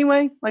pre-written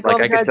anyway? Like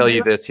I could tell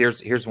you this.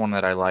 Here's one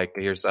that I like.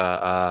 Here's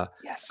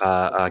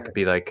could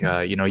be like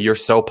you're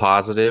so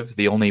positive.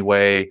 The only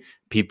way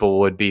people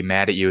would be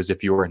mad at you is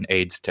if you were an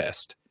AIDS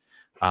test.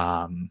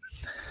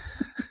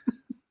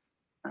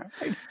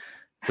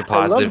 It's a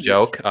positive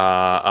joke.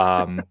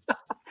 And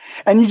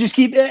you just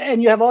keep,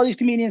 and you have all these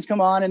comedians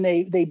come on and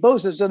they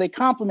boast us, so they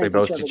compliment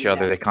each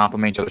other. They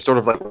compliment each other, sort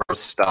of like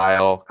roast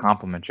style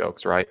compliment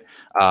jokes, right?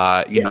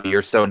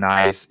 You're so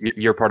nice.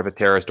 You're part of a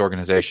terrorist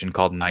organization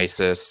called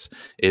NISIS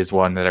is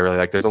one that I really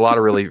like. There's a lot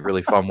of really,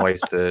 really fun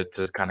ways to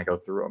kind of go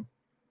through them.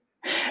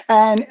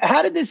 And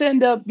how did this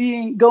end up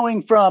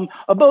going from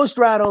a Boast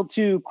Rattle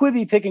to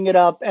Quibi picking it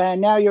up, and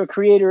now you're a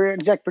creator,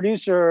 exec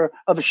producer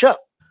of a show?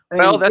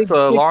 Well, that's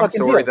a long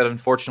story that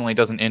unfortunately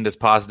doesn't end as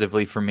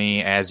positively for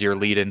me as your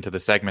lead into the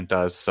segment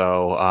does.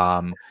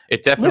 So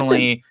it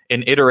definitely,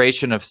 an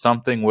iteration of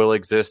something will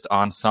exist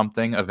on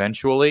something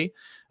eventually.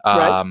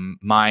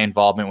 My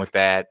involvement with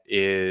that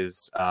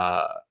is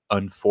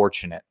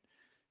unfortunate.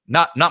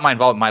 Not my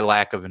involvement, my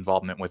lack of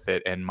involvement with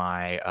it, and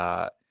my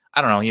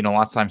I don't know.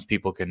 Lots of times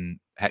people can.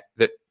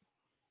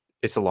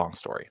 It's a long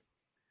story.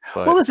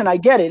 But, well, listen, I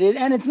get it.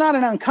 And it's not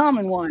an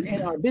uncommon one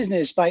in our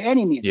business by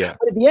any means. Yeah.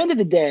 But at the end of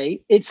the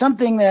day, it's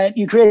something that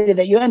you created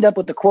that you end up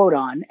with the quote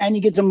on, and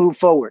you get to move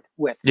forward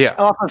with. Yeah.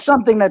 Off of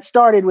something that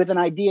started with an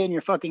idea in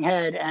your fucking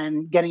head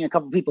and getting a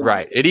couple people.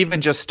 Right. It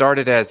even just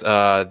started as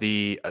I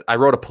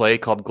wrote a play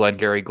called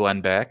Glengarry Glen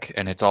Beck,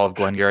 and it's all of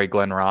Glengarry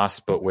Glen Ross,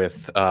 but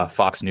with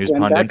Fox News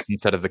pundits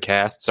instead of the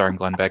cast, starring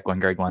Glenn Beck.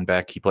 Glengarry Glen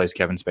Beck. He plays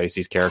Kevin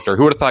Spacey's character.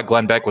 Who would have thought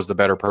Glenn Beck was the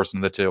better person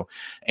of the two?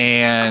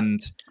 And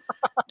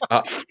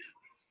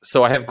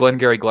so I have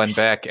Glengarry Glen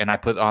Beck, and I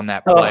put on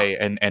that play,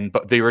 and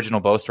the original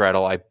Boast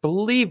Rattle, I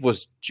believe,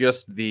 was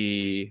just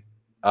the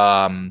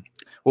what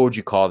would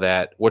you call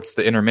that? What's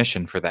the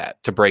intermission for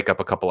that, to break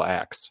up a couple of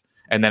acts?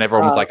 And then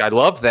everyone was like, "I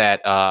love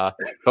that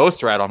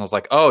Boast Rattle," and I was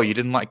like, "Oh, you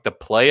didn't like the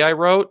play I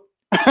wrote?"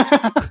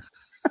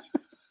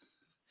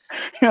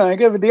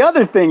 But the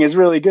other thing is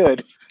really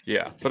good.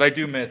 Yeah, but I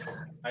do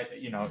miss.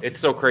 It's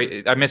so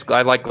crazy.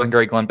 I like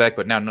Glengarry Glen Beck,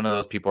 but now none of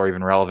those people are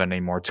even relevant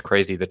anymore. It's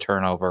crazy, the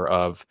turnover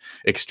of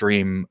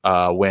extreme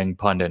wing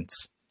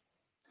pundits.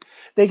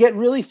 They get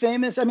really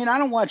famous. I mean, I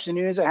don't watch the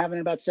news. I haven't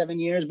in about 7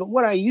 years. But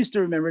what I used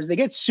to remember is they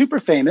get super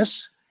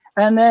famous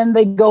and then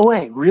they go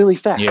away really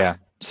fast. Yeah,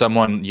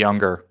 someone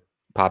younger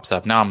pops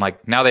up. Now I'm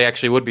like, now they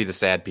actually would be the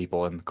sad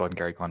people in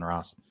Glengarry Glen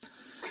Ross.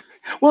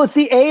 Well, it's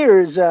the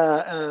Ayers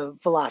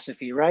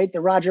philosophy, right? The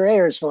Roger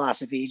Ayers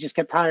philosophy. He just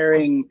kept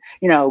hiring,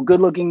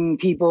 good-looking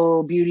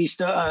people, beauty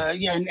stuff,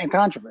 and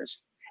controversy.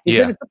 He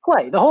said it's a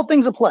play. The whole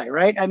thing's a play,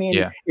 right? I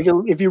mean,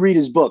 if you read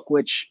his book,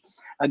 which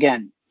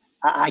again,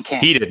 I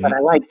can't. He didn't. But I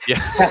liked.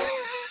 Yeah.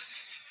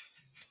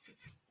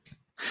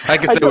 I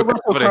can say with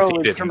confidence he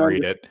didn't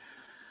read it.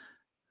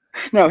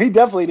 No, he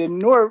definitely didn't.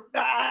 Nor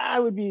I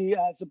would be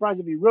surprised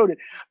if he wrote it.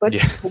 But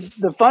Yeah.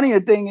 the funnier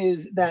thing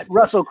is that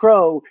Russell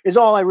Crowe is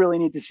all I really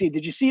need to see.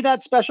 Did you see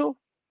that special?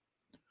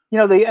 You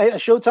know, the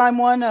Showtime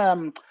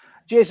one.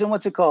 Jason,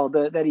 what's it called?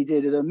 That he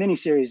did the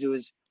miniseries.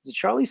 Was it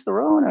Charlize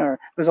Theron or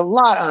there's a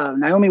lot?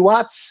 Naomi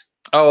Watts.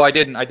 Oh, I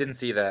didn't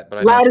see that, but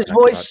I know what Loudest you're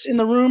talking voice in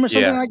the room or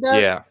something about. like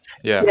that.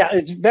 Yeah.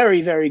 It's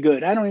very, very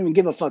good. I don't even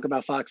give a fuck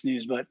about Fox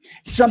News, but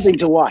it's something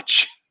to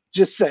watch.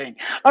 Just saying.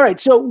 All right.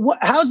 So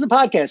how's the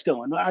podcast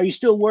going? Are you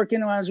still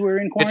working as we're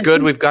in quarantine? It's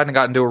good. We've gotten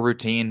into a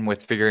routine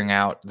with figuring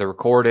out the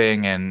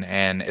recording,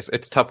 and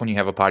it's tough when you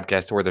have a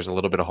podcast where there's a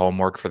little bit of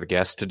homework for the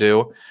guests to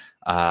do.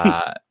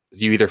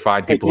 You either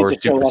find people who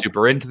are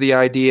super into the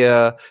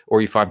idea,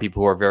 or you find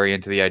people who are very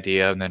into the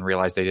idea and then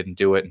realize they didn't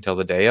do it until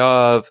the day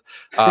of.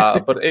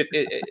 But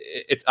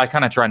it's I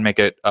kind of try and make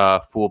it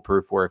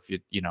foolproof, where if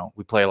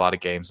we play a lot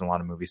of games and a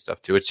lot of movie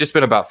stuff too. It's just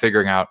been about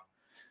figuring out.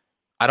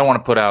 I don't want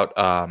to put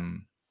out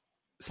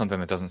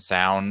something that doesn't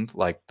sound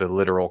like the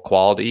literal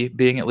quality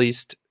being at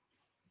least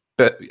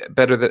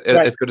better than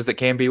as good as it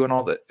can be with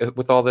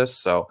all this.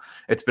 So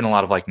it's been a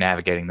lot of like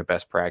navigating the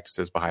best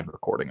practices behind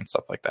recording and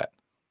stuff like that.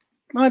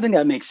 Well, I think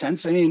that makes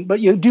sense. I mean, but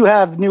you do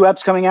have new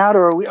eps coming out,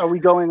 or are we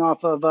going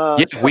off of?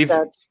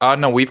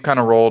 We've kind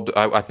of rolled.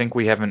 I think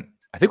we haven't.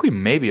 I think we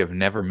maybe have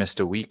never missed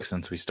a week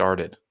since we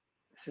started.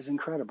 This is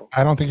incredible.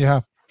 I don't think you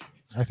have.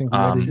 I think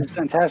this is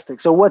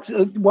fantastic. So, why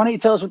don't you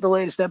tell us what the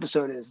latest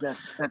episode is?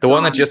 That's the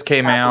one that just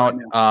came out.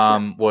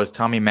 Was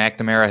Tommy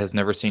McNamara has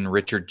never seen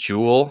Richard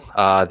Jewell,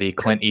 the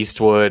Clint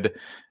Eastwood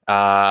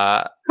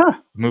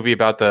movie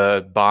about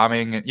the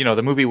bombing. You know,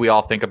 the movie we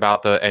all think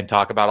about and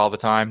talk about all the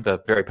time.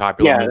 The very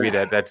popular movie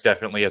that's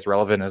definitely as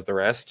relevant as the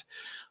rest.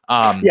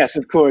 Yes,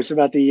 of course,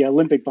 about the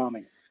Olympic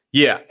bombing.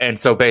 Yeah, and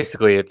so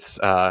basically, it's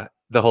the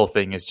whole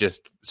thing is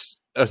just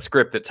a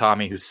script that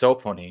Tommy, who's so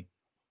funny,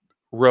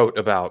 wrote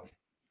about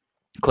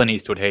Clint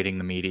Eastwood hating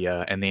the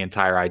media, and the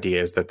entire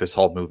idea is that this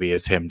whole movie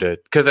is him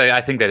because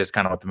I think that is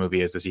kind of what the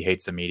movie is he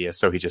hates the media,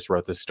 so he just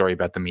wrote this story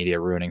about the media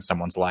ruining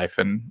someone's life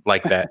and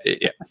like that.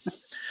 Yeah.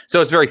 So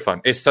it's very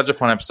fun. It's such a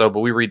fun episode, but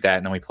we read that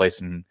and then we play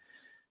some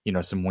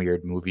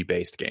weird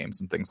movie-based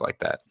games and things like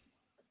that.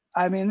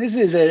 I mean, this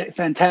is a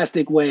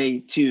fantastic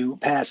way to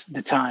pass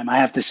the time, I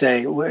have to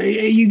say.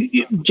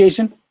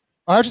 Jason?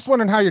 I was just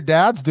wondering how your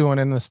dad's doing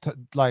in this,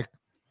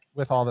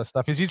 with all this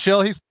stuff. Is he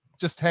chill? He's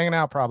just hanging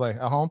out probably at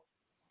home?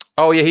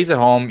 Oh, yeah, he's at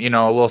home. A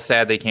little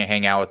sad they can't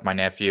hang out with my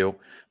nephew,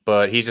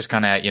 but he's just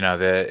kind of,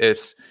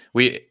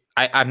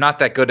 I'm not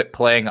that good at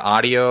playing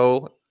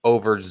audio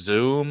over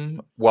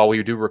Zoom while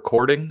we do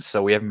recordings,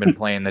 so we haven't been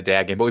playing the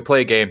dad game, but we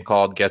play a game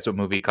called Guess What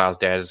Movie Kyle's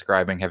Dad is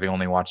Describing, having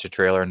only watched a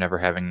trailer and never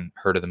having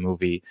heard of the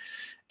movie.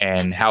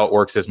 And how it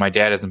works is my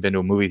dad hasn't been to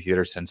a movie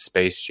theater since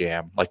Space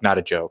Jam. Like, not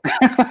a joke.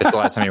 It's the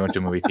last time he went to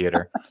a movie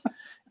theater.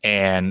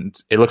 And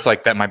it looks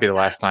like that might be the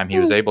last time he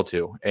was able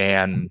to.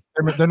 And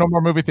there are no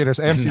more movie theaters.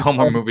 No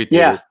more movie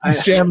theaters. Yeah,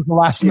 Space Jam is the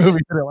last movie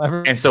that he'll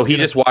ever. And so he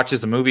just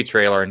watches a movie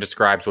trailer and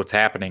describes what's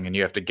happening, and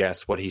you have to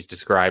guess what he's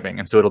describing.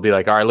 And so it'll be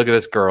like, all right, look at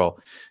this girl.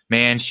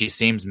 Man, she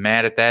seems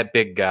mad at that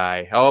big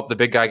guy. Oh, the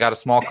big guy got a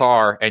small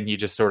car, and you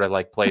just sort of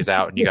like plays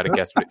out, and you got to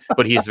guess.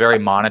 But he's very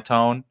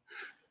monotone,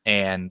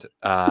 and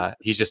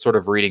he's just sort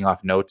of reading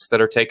off notes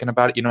that are taken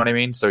about it. You know what I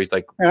mean? So he's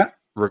like,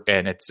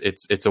 and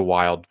it's a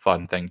wild,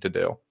 fun thing to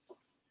do.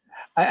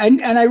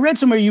 And I read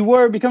somewhere you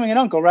were becoming an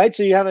uncle, right?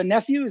 So you have a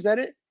nephew, is that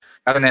it?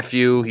 I have a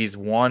nephew. He's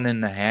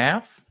 1.5.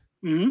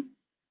 Mm-hmm.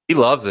 He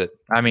loves it.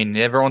 I mean,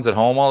 everyone's at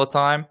home all the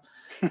time.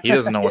 He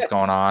doesn't know what's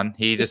going on.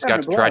 He just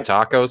got to try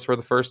tacos for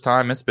the first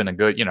time. It's been a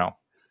good,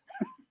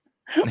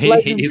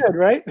 he's good,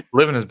 right?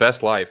 Living his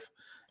best life.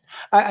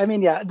 I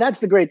mean, yeah, that's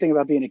the great thing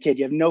about being a kid.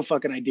 You have no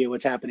fucking idea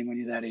what's happening when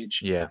you're that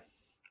age. Yeah.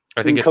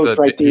 I think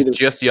he's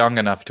just young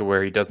enough to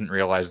where he doesn't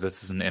realize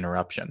this is an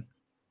interruption.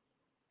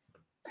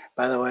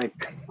 By the way,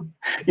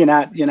 you're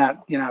not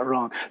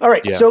wrong. All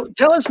right. Yeah. So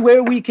tell us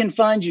where we can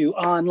find you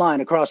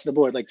online across the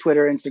board, like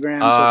Twitter,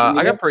 Instagram. Social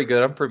media. I got pretty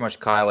good. I'm pretty much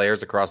Kyle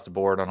Ayers across the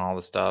board on all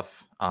the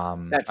stuff.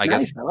 That's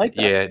nice. I like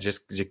that. Yeah.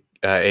 Just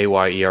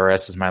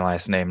Ayers is my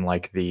last name,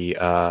 like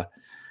the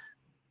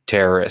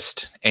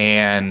terrorist.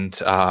 And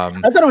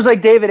I thought it was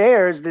like David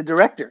Ayers, the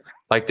director.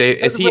 Like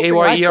is he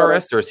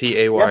Ayers or is he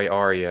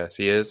Ayr? Yes,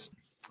 he is.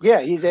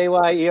 Yeah, he's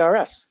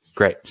Ayers.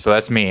 Great. So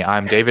that's me.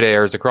 I'm David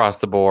Ayers across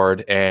the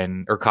board,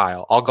 or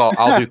Kyle.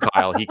 I'll do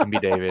Kyle. He can be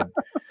David.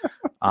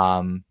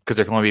 Because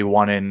there can only be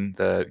one in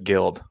the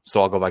guild.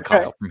 So I'll go by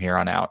Kyle from here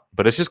on out.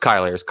 But it's just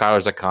Kyle Ayers.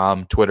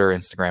 KyleAyers.com, Twitter,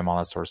 Instagram, all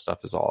that sort of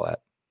stuff is all that.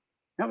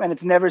 And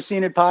it's Never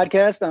Seen It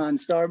podcast on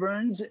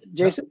Starburns.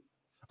 Jason?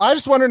 I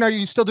just wondering, are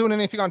you still doing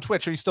anything on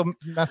Twitch? Are you still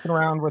messing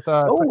around with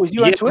was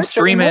you on Twitch? I'm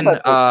streaming. We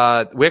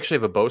actually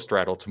have a bow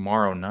straddle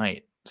tomorrow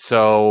night.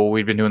 So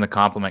we've been doing the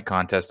compliment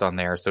contest on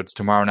there. So it's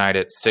tomorrow night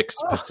at 6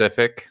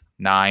 Pacific,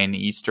 9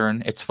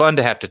 Eastern. It's fun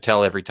to have to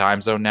tell every time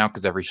zone now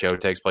because every show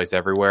takes place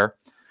everywhere.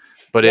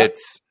 But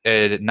it's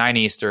at 9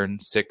 Eastern,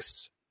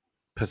 6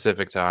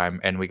 Pacific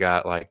time, and we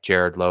got like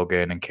Jared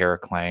Logan and Kara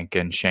Clank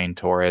and Shane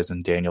Torres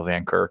and Daniel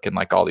Van Kirk and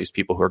like all these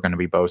people who are going to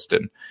be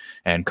boasting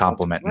and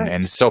complimenting,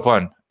 and it's so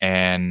fun.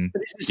 And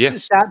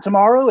It's out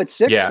tomorrow at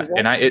 6. Yeah,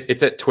 and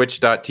it's at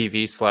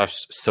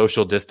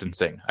twitch.tv/social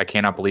distancing. I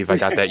cannot believe I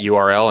got that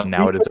URL, and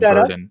now it is a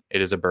burden.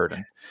 It is a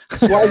burden.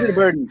 Why is it a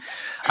burden?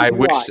 I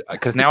wish,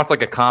 because now it's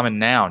like a common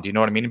noun. Do you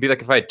know what I mean? It'd be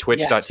like if I had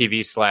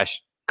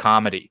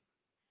twitch.tv/comedy.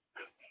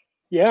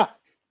 Yeah.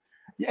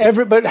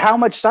 But how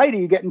much site are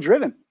you getting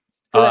driven?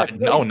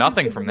 No,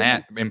 nothing from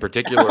that in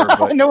particular.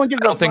 But no one gives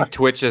I don't think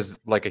Twitch is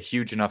like a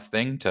huge enough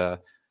thing to.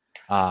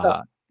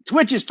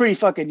 Twitch is pretty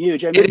fucking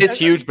huge. I mean, it is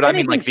huge, but I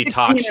mean, like the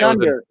talk 16 shows,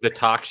 under. the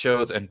talk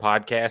shows and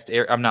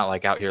podcast. I'm not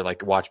like out here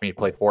like watch me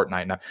play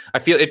Fortnite. Now I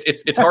feel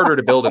it's harder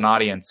to build an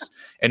audience,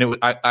 and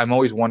I'm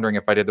always wondering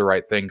if I did the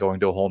right thing going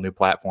to a whole new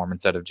platform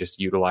instead of just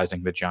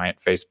utilizing the giant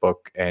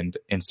Facebook and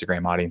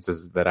Instagram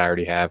audiences that I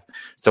already have.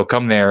 So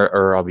come there,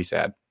 or I'll be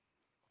sad.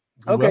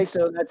 Okay,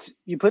 so that's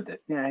you put the.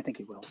 Yeah, I think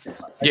you will.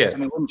 Yeah, I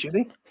mean, wouldn't you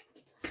be?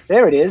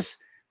 There it is.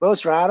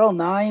 Boast Rattle,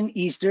 9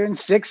 Eastern,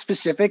 6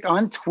 Pacific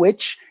on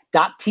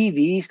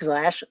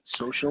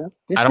twitch.tv/social.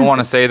 I don't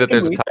want to say that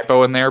there's a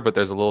typo in there, but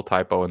there's a little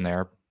typo in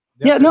there.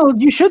 Yeah, no,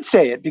 you should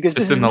say it because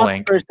Just this is in the not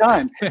link. the first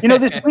time. You know,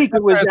 this week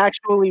it was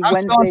actually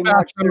Wednesday,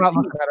 March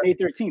 13th, May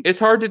 13th. It's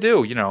hard to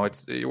do. You know,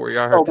 it's where you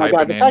are Oh my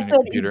God, typing the in fact your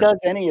that he computer. does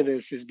any of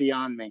this is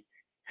beyond me.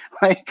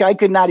 Like, I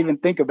could not even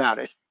think about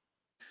it.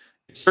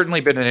 It's certainly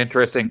been an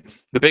interesting.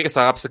 The biggest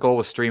obstacle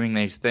with streaming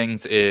these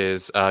things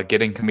is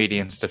getting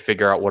comedians to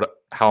figure out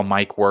how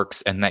mic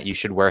works, and that you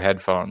should wear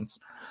headphones,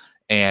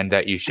 and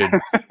that you should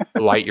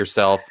light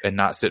yourself and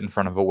not sit in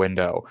front of a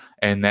window,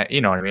 and that,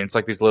 you know what I mean. It's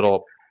like these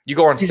little. You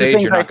go on These are stage,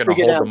 things you're I not going to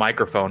figured hold the out.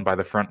 microphone by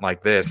the front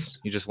like this.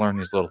 You just learn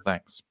these little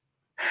things.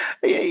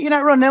 You're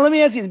not wrong. Now, let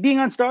me ask you, being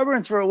on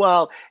Starburns for a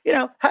while, you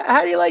know,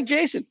 how do you like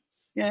Jason?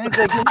 Yeah,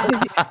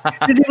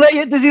 it's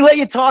like, does he let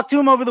you talk to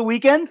him over the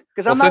weekend?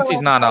 Because Since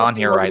he's not on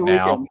here right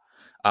now,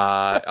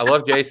 I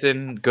love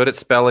Jason. Good at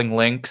spelling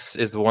links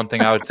is the one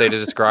thing I would say to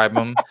describe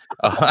him.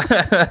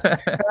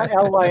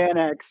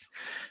 LYNX.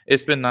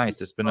 It's been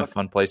nice. It's been a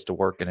fun place to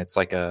work, and it's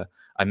like I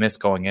miss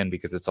going in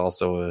because it's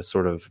also a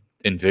sort of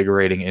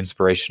invigorating,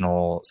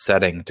 inspirational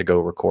setting to go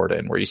record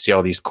in, where you see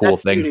all these cool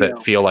things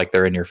that feel like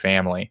they're in your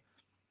family.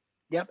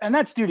 Yep, and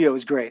that studio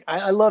is great.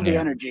 I love the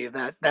energy of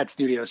that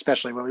studio,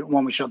 especially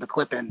when we showed the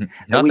clip in.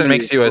 Nothing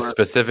makes you as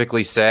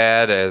specifically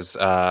sad as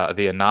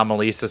the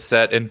Anomalisa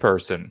set in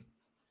person.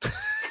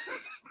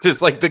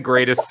 Just like the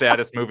greatest,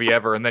 saddest movie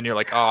ever, and then you're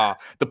like,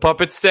 the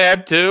puppet's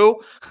sad too?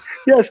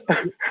 Yes.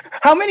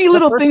 How many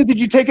little things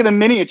did you take in the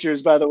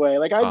miniatures, by the way?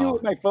 Like, I do it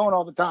with my phone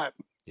all the time.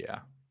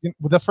 Yeah.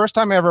 The first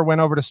time I ever went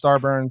over to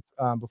Starburns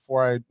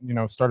before I,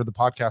 started the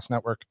podcast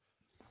network,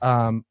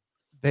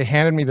 they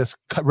handed me this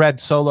red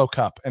Solo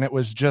cup, and it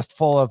was just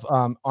full of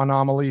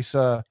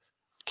Anomalisa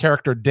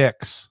character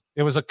dicks.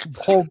 It was a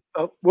whole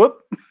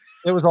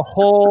It was a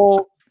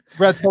whole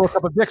red Solo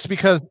cup of dicks,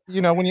 because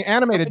when you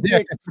animate a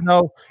dick,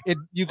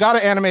 you got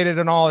to animate it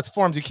in all its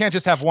forms. You can't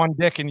just have one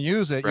dick and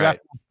use it. You have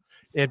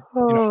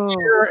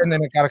here, and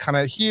then it got to kind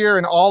of here,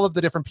 and all of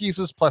the different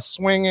pieces, plus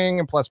swinging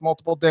and plus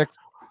multiple dicks.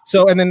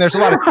 So, and then there's a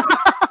lot of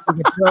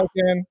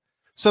broken.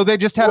 So they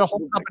just had a whole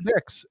cup of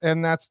dicks,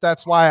 and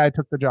that's why I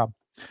took the job.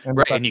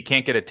 And you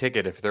can't get a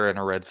ticket if they're in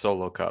a red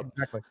Solo cup.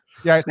 Exactly.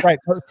 Yeah, right.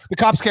 The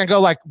cops can't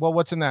go like, well,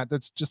 what's in that?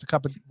 That's just a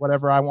cup of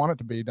whatever I want it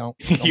to be. Don't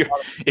if you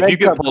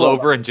get pulled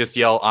over and just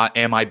yell,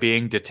 am I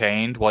being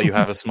detained, while you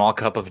have a small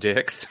cup of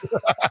dicks,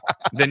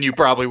 then you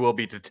probably will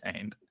be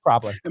detained.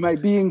 Probably. Am I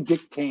being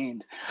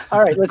detained?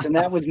 All right, listen,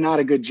 that was not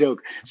a good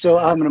joke. So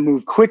I'm going to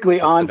move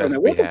quickly on from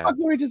that. What the fuck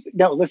were we just?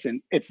 No,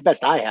 listen, it's the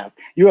best I have.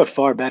 You have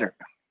far better.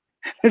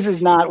 This is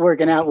not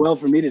working out well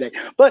for me today,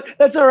 but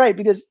that's all right,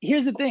 because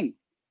here's the thing.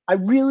 I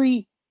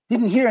really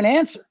didn't hear an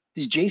answer.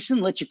 Does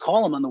Jason let you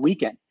call him on the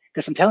weekend?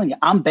 Because I'm telling you,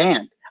 I'm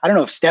banned. I don't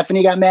know if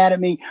Stephanie got mad at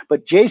me,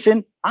 but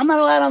Jason, I'm not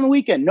allowed on the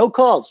weekend. No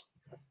calls.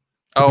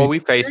 Oh, we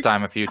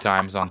FaceTime a few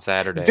times on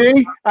Saturdays.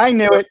 See? I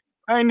knew it.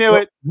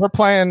 We're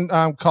playing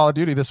Call of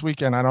Duty this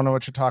weekend. I don't know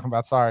what you're talking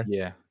about. Sorry.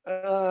 Yeah.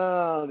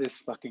 Oh, this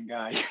fucking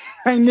guy.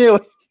 I knew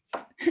it.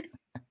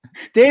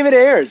 David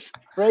Ayers,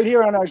 right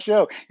here on our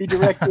show. He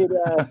directed,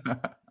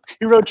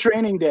 he wrote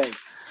Training Day.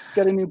 He's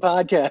got a new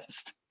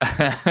podcast.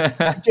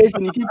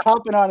 Jason, you keep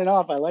popping on and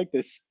off. I like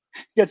this.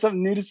 You got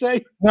something new to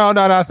say? No,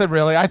 nothing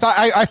really.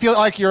 I feel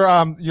like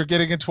you're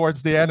getting it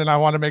towards the end, and I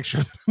want to make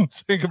sure that I'm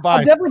saying goodbye.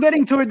 I'm definitely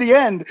getting toward the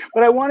end,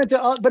 but I wanted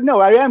to. But no,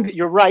 I am.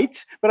 You're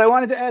right. But I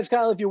wanted to ask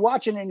Kyle if you're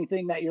watching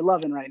anything that you're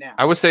loving right now.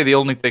 I would say the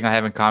only thing I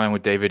have in common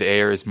with David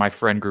Ayer is my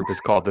friend group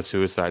is called the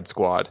Suicide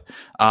Squad.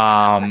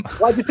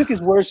 Why'd you pick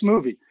his worst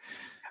movie?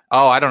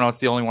 Oh, I don't know. It's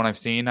the only one I've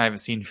seen. I haven't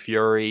seen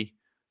Fury.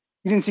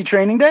 You didn't see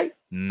Training Day?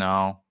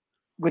 No.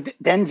 With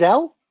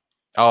Denzel?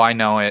 Oh, I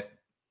know it.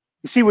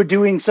 You see, we're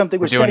doing something.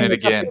 We're doing setting it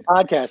this up again. for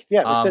the podcast.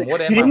 Yeah. What am you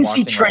I didn't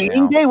see watching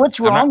Training right now? Day? What's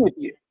wrong with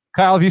you?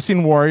 Kyle, have you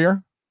seen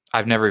Warrior?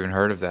 I've never even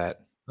heard of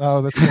that.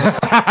 Oh, that's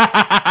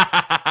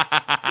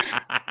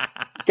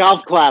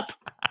Golf clap.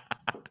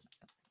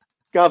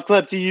 Golf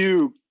clap to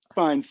you,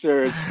 fine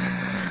sirs.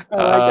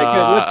 I like that.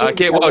 Good. Let's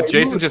Okay, move well, on.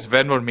 Jason just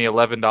Venmoed me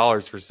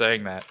 $11 for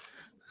saying that.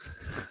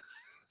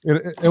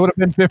 It would have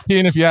been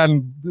 15 if you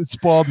hadn't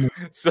spoiled me.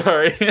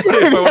 Sorry, if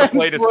I would have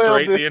played it Spoiled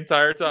straight it. the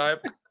entire time.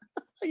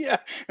 Yeah,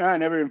 I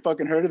never even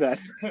fucking heard of that.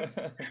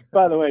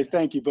 By the way,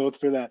 thank you both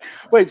for that.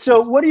 Wait,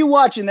 so what are you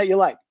watching that you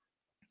like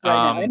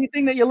right now?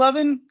 Anything that you're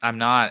loving? I'm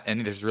not,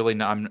 and there's really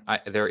not.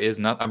 There is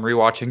not. I'm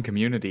rewatching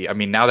Community. I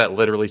mean, now that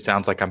literally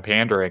sounds like I'm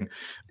pandering,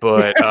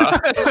 but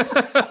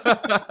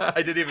I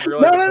didn't even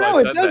realize. No, I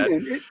it said doesn't.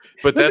 that.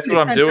 But that's listen,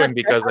 what I'm it's doing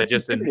fantastic. because I I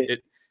just considered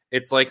it.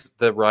 it's like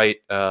the right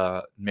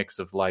mix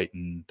of light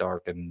and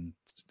dark and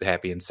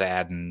happy and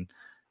sad, and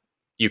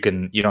you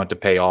don't have to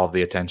pay all of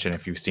the attention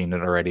if you've seen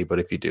it already, but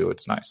if you do,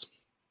 it's nice.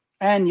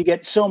 And you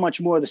get so much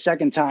more the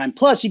second time.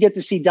 Plus, you get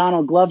to see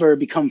Donald Glover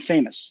become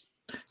famous.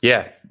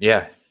 Yeah,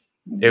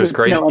 it was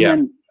crazy. And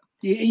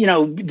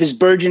then, this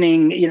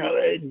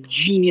burgeoning,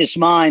 genius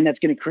mind that's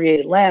going to create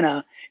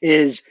Atlanta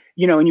is,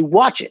 and you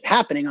watch it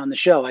happening on the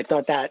show. I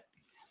thought that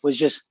was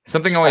just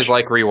something I always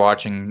like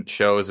rewatching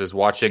shows is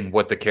watching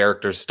what the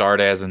characters start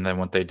as and then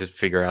what they just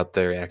figure out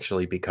they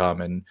actually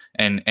become. And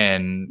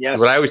Yes.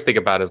 What I always think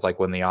about is like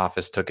when The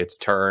Office took its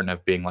turn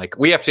of being like,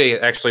 we have to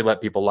actually let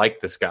people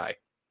like this guy.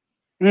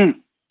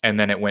 Mm. And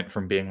then it went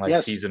from being like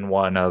Yes. season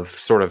one of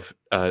sort of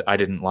I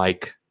didn't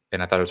like,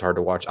 and I thought it was hard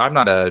to watch. I'm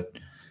not I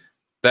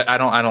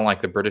don't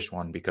like the British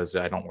one because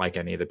I don't like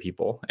any of the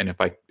people. And if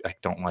I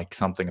don't like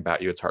something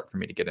about you, it's hard for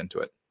me to get into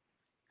it.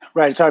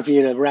 right. It's hard for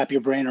you to wrap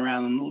your brain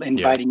around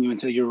inviting you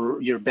into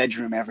your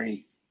bedroom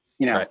every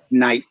Right.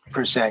 night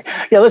per se.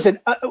 Yeah, listen,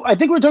 I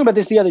think we were talking about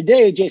this the other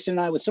day, Jason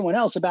and I, with someone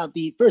else about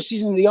the first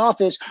season of The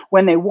Office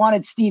when they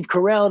wanted Steve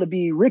Carell to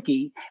be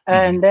Ricky,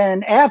 and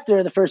then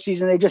after the first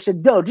season they just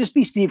said, "No, just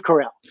be Steve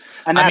Carell."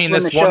 And that's I mean, when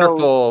this the show-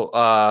 wonderful,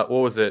 what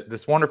was it?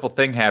 This wonderful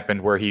thing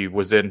happened where he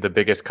was in the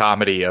biggest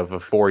comedy of a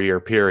 4-year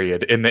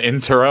period in the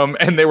interim,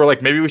 and they were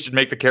like, maybe we should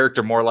make the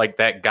character more like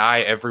that guy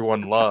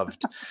everyone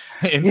loved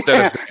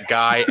instead of the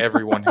guy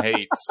everyone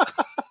hates.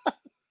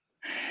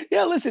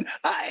 Yeah, listen,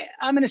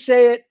 I'm going to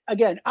say it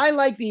again. I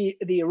like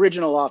the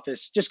original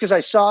Office just because I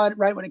saw it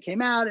right when it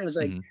came out. It was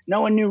like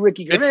no one knew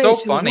Ricky Gervais. It's so It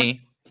was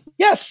funny.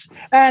 yes,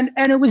 and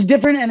it was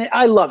different, and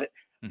I love it.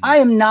 I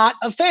am not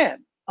a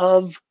fan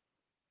of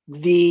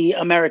the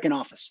American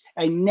Office.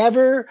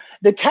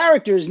 The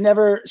characters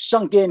never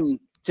sunk in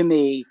to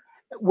me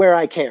where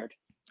I cared.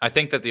 I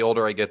think that the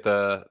older I get,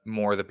 the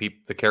more the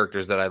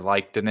characters that I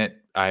liked in it,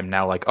 I'm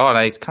now like, oh,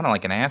 he's kind of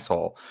like an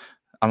asshole.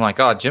 I'm like,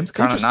 oh, Jim's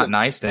kind of not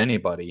nice to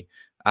anybody.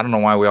 I don't know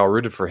why we all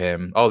rooted for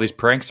him. Oh, these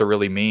pranks are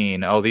really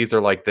mean. Oh, these are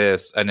like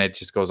this. And it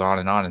just goes on.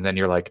 And then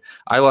you're like,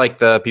 I like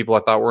the people I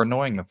thought were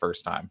annoying the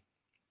first time.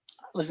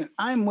 Listen,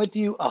 I'm with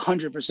you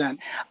 100%.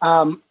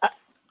 All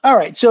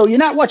right. So you're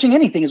not watching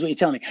anything is what you're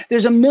telling me.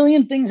 There's a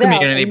million things out.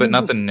 Community, but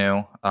nothing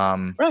new.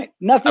 Right.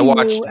 Nothing I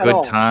watched new at Good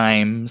all.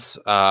 Times.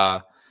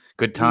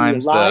 Good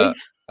Times, live?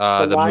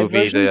 the live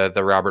movie, version?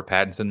 the Robert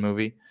Pattinson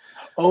movie.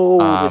 Oh,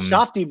 the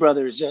Softy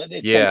Brothers.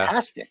 It's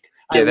fantastic.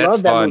 Yeah, I that's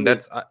love that fun. movie.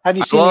 That's Have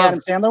you seen the Adam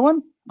Sandler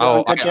one? The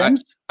Uncut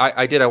Gems?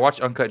 I did. I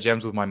watched Uncut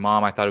Gems with my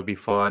mom. I thought it would be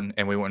fun,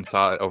 and we went and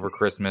saw it over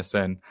Christmas.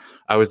 And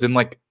I was in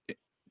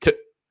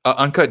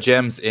Uncut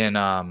Gems in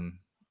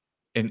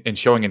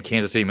showing in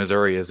Kansas City,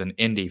 Missouri, is an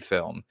indie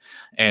film,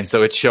 and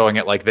so it's showing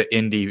at like the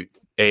indie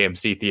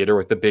AMC theater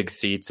with the big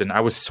seats, and I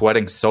was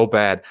sweating so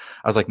bad.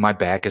 I was like, my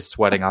back is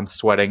sweating. I'm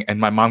sweating, and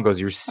my mom goes,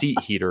 "Your seat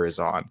heater is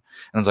on," and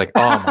I was like,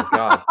 "Oh my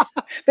god."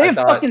 They have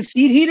fucking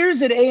seat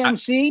heaters at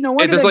AMC. No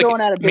wonder they're going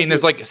out of business. I mean,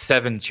 there's like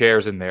 7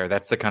 chairs in there.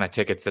 That's the kind of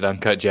tickets that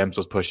Uncut Gems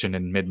was pushing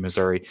in mid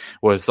Missouri.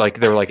 Was like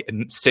there were like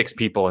 6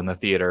 people in the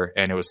theater,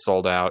 and it was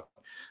sold out.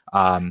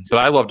 But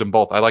I loved them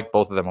both. I like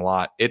both of them a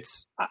lot.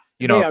 It's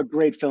they are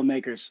great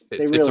filmmakers.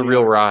 It's a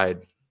real ride.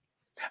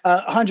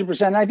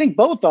 100%. And I think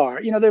both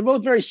are. They're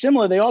both very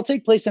similar. They all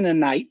take place in a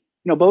night.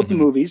 Both the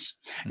movies.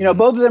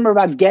 Both of them are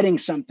about getting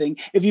something.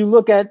 If you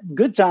look at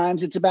Good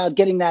Times, it's about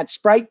getting that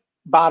Sprite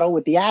bottle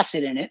with the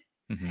acid in it.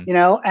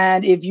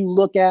 And if you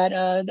look at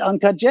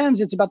Uncut Gems,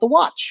 it's about the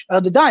watch,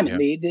 the diamond,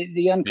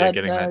 the uncut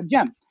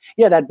gem.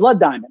 Yeah, that blood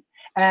diamond.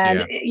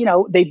 And,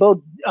 they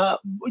both,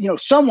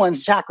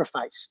 someone's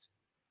sacrificed.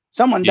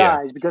 Someone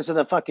dies because of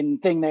the fucking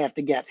thing they have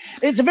to get.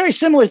 It's a very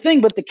similar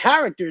thing, but the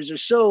characters are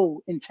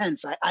so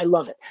intense. I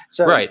love it.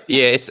 So right.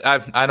 Yeah. It's,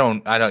 I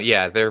don't,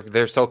 yeah,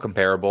 they're so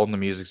comparable and the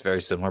music's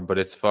very similar, but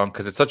it's fun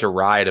because it's such a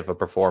ride of a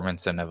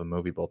performance and of a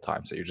movie both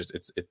times. So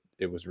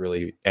it was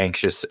really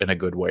anxious in a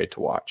good way to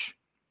watch.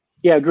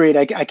 Yeah, agreed.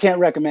 I can't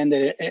recommend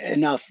it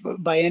enough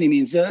by any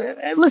means.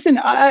 Listen,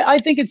 I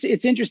think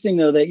it's interesting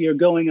though that you're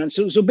going on.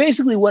 So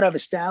basically, what I've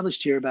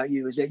established here about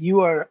you is that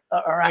you are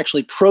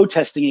actually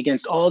protesting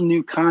against all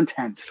new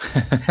content.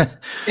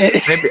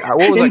 Maybe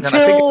what was I think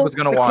I was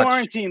going to watch.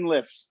 Quarantine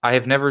lifts. I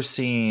have never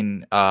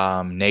seen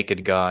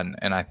Naked Gun,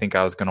 and I think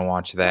I was going to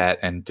watch that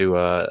and do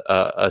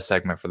a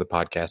segment for the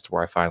podcast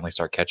where I finally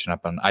start catching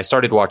up on. I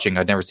started watching.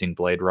 I'd never seen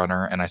Blade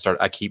Runner, and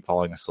I keep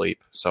falling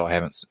asleep, so I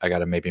haven't. I got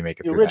to maybe make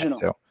it through original.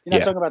 that too. You're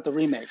not talking about the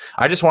remake.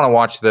 I just want to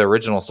watch the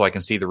original so I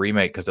can see the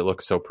remake because it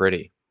looks so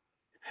pretty.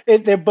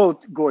 They're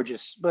both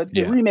gorgeous, but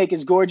the remake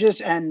is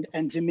gorgeous, and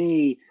to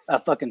me, a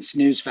fucking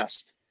snooze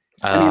fest.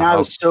 I mean, I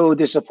was so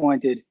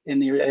disappointed in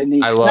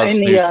the. I love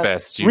snooze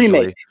fest usually.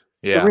 Remake.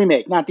 Yeah. The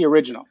remake, not the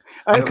original.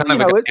 I'm kind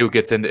of a guy who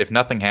gets into, if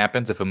nothing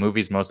happens, if a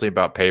movie's mostly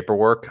about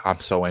paperwork,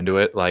 I'm so into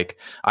it. Like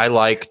I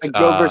liked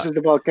Joe versus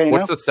the Volcano.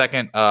 What's the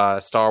second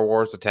Star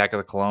Wars Attack of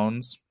the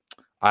Clones?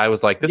 I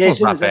was like, this one's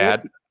not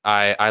bad.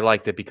 I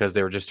liked it because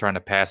they were just trying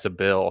to pass a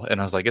bill,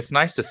 and I was like, it's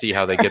nice to see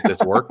how they get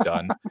this work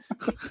done.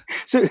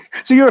 So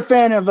you're a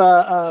fan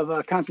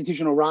of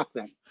Constitutional Rock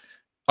then?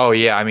 Oh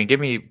yeah, I mean, give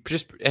me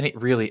just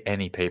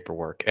any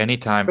paperwork,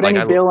 anytime. But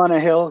any bill on a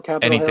hill,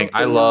 Capitol anything.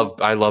 Hill,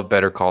 I love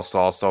Better Call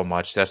Saul so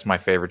much. That's my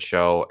favorite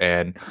show,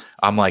 and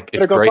I'm like,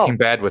 it's Breaking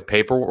Bad with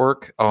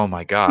paperwork. Oh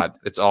my god,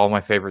 it's all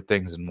my favorite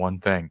things in one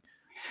thing.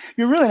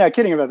 You're really not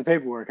kidding about the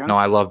paperwork, huh? No,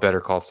 I love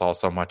Better Call Saul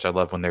so much. I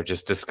love when they're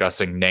just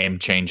discussing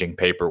name-changing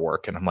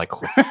paperwork, and I'm like,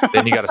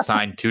 then you got to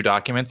sign 2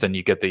 documents, and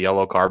you get the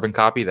yellow carbon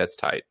copy. That's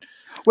tight.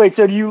 Wait,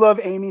 so do you love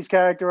Amy's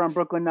character on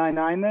Brooklyn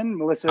Nine-Nine then,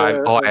 Melissa?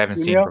 I haven't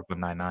seen Brooklyn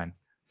Nine-Nine.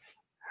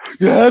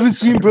 You haven't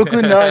seen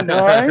Brooklyn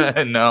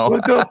Nine-Nine? No.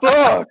 What the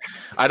fuck?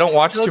 I don't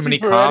watch too many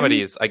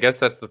comedies. I guess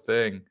that's the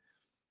thing.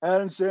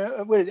 Andy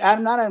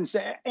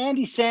Samberg.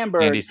 Andy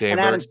Samberg and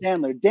Adam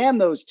Sandler. Damn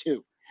those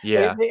two.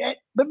 Yeah.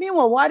 But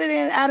meanwhile, why did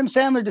Adam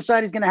Sandler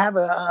decide he's going to have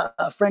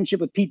a friendship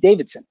with Pete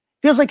Davidson?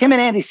 Feels like him and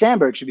Andy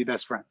Samberg should be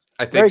best friends.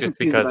 I think just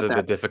because of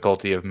the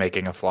difficulty of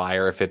making a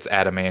flyer, if it's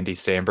Andy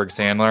Samberg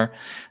Sandler,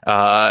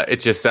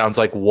 it just sounds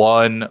like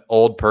one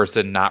old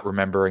person not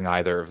remembering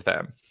either of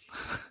them.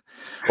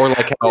 Or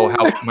like how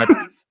my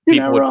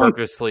people would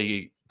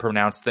purposely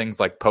pronounce things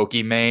like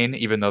Pokimane,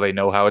 even though they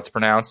know how it's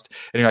pronounced.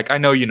 And you're like, I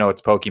know you know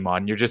it's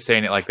Pokemon. You're just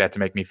saying it like that to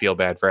make me feel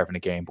bad for having a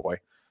Game Boy.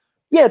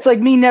 Yeah, it's like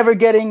me never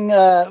getting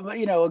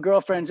a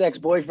girlfriend's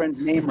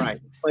ex-boyfriend's name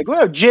right. Like,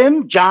 well,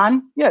 Jim,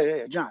 John.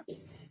 Yeah, John.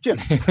 Jim.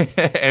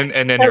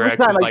 and then your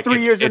ex is like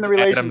 3 years in the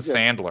relationship. Adam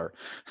Sandler.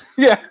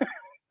 Yeah.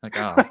 Like,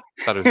 oh, I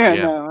thought it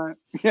was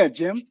Jim.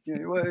 Jim.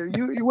 Yeah, well,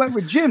 you went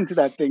with Jim to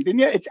that thing, didn't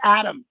you? It's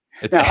Adam.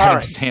 It's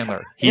Adam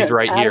Sandler. He's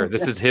right here.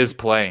 This is his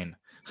plane.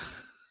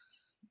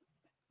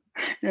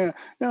 Yeah.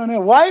 No.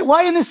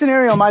 Why in this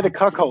scenario am I the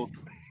cuckold?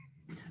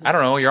 I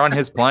don't know. You're on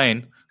his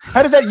plane.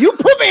 How did that? You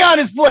put me on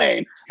his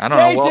plane. I don't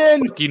know.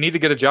 Well, you need to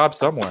get a job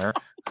somewhere.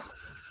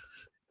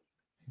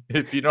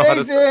 If you know how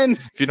to serve,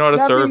 you know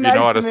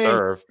how to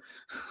serve.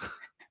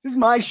 This is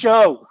my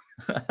show.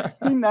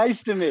 Be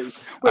nice to me.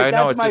 Wait,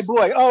 that's my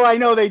boy. Oh, I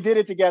know they did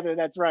it together.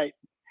 That's right.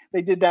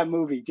 They did that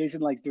movie.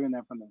 Jason likes doing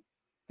that for them.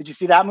 Did you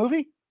see that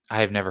movie? I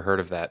have never heard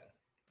of that.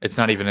 It's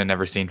not even a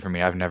never seen for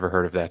me. I've never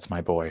heard of That's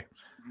My Boy.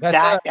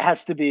 That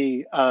has to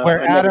be where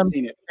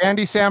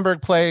Andy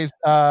Samberg plays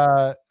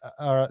Adam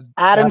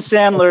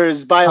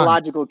Sandler's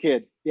biological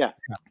kid. Yeah.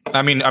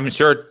 I mean, I'm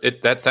sure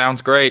that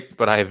sounds great,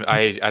 but I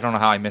don't know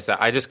how I missed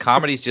that.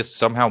 Comedies just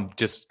somehow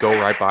just go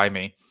right by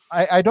me.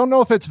 I don't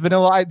know if it's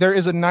vanilla. There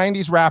is a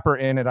 90s rapper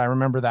in it. I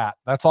remember that.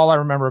 That's all I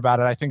remember about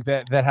it. I think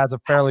that has a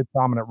fairly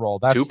prominent role.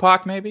 That's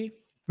Tupac, maybe?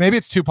 Maybe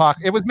it's Tupac.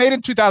 It was made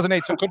in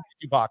 2008, so it could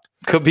be Tupac.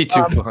 Could be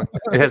Tupac.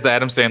 It has the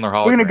Adam Sandler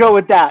hologram. We're going to go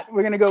with that.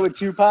 We're going to go with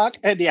Tupac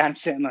and the Adam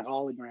Sandler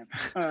hologram.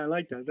 I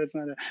like that. That's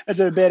not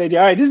a bad idea.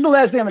 All right, this is the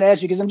last thing I'm going to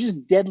ask you because I'm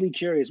just deadly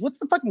curious.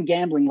 What's the fucking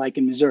gambling like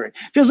in Missouri?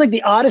 Feels like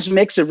the oddest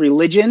mix of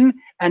religion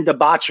and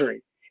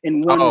debauchery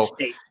in one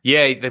state.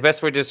 Yeah, the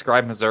best way to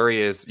describe Missouri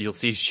is you'll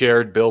see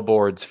shared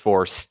billboards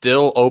for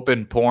still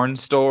open porn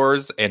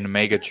stores and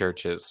mega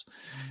churches.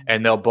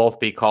 And they'll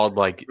both be called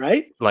like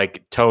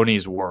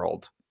Tony's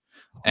World.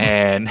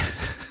 And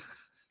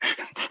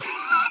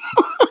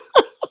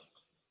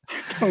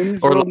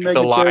or like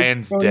the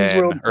Lion's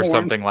Den or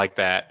something like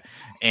that.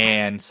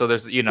 And so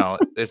there's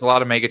a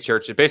lot of mega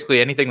churches.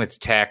 Basically anything that's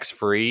tax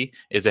free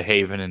is a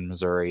haven in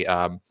Missouri.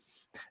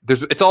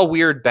 It's all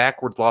weird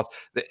backwards laws.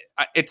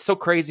 It's so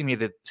crazy to me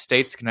that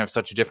states can have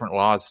such different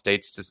laws.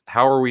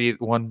 How are we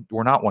one?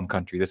 We're not one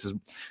country.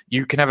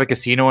 You can have a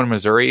casino in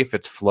Missouri if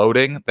it's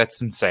floating.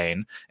 That's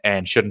insane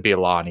and shouldn't be a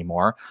law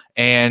anymore.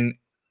 And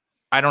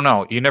I don't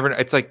know.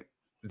 It's like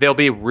they'll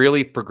be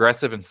really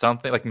progressive in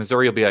something. Like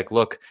Missouri will be like,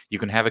 look, you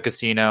can have a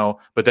casino,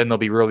 but then they'll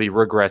be really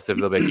regressive.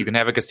 They'll be like, you can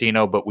have a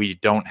casino, but we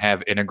don't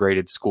have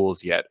integrated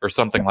schools yet or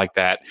something like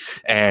that.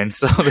 And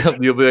so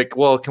you'll be like,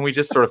 well, can we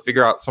just sort of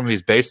figure out some of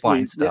these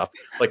baseline stuff?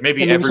 Like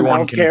maybe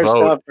everyone can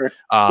vote.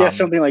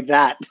 Something like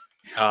that.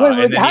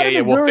 And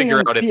then, we'll figure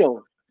out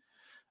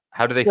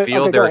how do they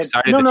feel? They're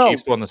excited the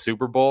Chiefs won the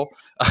Super Bowl.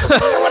 That's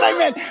what I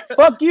meant.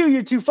 Fuck you.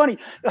 You're too funny.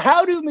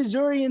 How do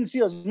Missourians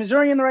feel? Is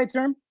Missourian the right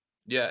term?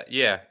 Yeah.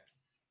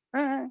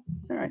 All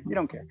right. You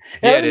don't care.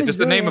 Yeah, it's just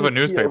the name of a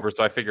newspaper,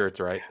 so I figure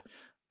it's right.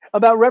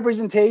 About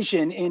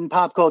representation in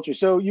pop culture.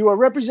 So you are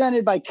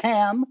represented by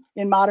Cam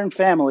in Modern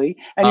Family,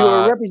 and you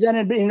are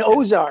represented in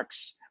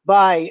Ozarks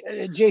by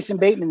Jason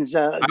Bateman's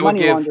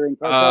money laundering.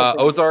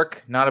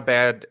 Ozark, not a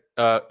bad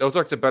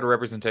Ozark's a better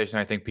representation,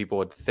 I think, people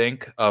would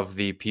think of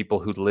the people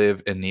who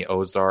live in the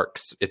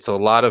Ozarks. It's a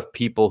lot of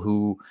people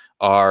who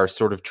are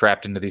sort of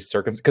trapped into these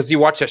circumstances. Because you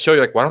watch that show,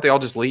 you're like, why don't they all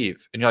just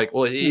leave? And you're like,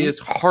 well, it is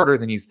harder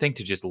than you think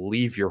to just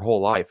leave your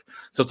whole life.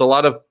 So it's a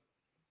lot of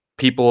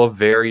people of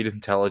varied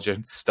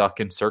intelligence stuck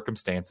in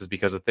circumstances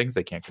because of things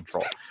they can't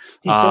control.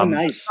 He's so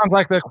nice. Sounds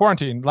like the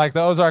quarantine, like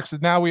the Ozarks.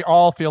 Now we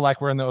all feel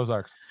like we're in the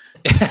Ozarks.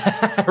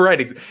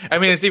 Right. I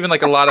mean, it's even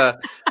like a lot of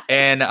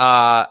and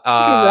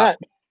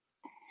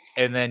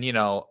and then, you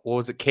know, what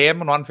was it?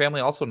 Cam and One Family,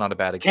 also not a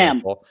bad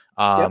example.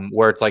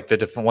 Where it's like the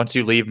different once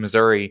you leave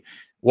Missouri,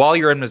 while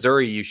you're in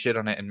Missouri, you shit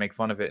on it and make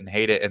fun of it and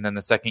hate it. And then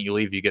the second you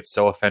leave, you get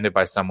so offended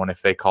by someone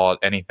if they call it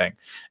anything.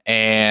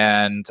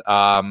 And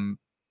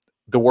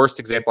the worst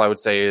example I would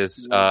say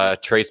is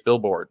Trace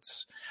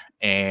Billboards.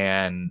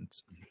 And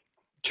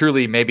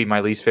truly maybe my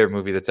least favorite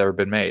movie that's ever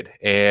been made.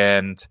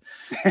 And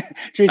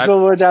Trace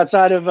Billboards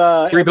outside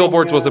of Three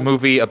Billboards was a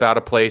movie about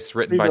a place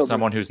written by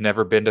someone who's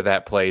never been to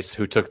that place,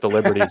 who took the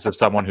liberties of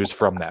someone who's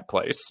from that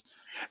place.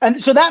 And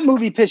so that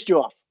movie pissed you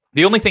off.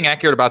 The only thing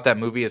accurate about that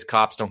movie is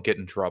cops don't get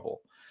in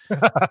trouble. All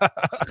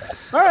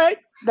right.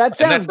 That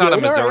sounds and that's not good.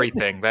 a Missouri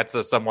thing. That's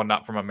someone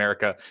not from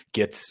America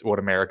gets what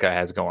America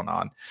has going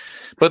on.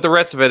 But the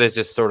rest of it is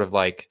just sort of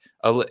like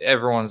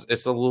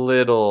it's a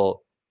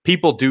little,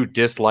 people do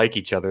dislike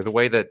each other. The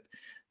way that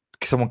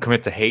someone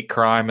commits a hate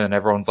crime and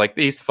everyone's like,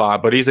 he's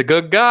fine, but he's a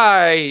good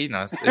guy. You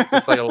know, it's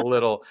just like a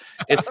little,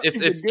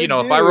 it's you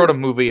know, if I wrote a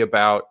movie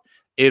about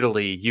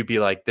Italy, you'd be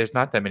like, there's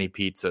not that many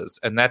pizzas.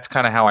 And that's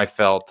kind of how I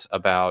felt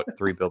about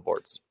Three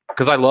Billboards.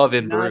 Because I love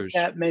In Bruges.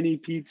 Not that many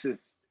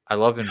pizzas. I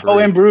love In Bruges. Oh,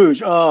 In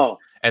Bruges. Oh.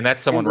 And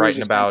that's someone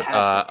writing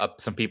about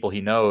some people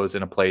he knows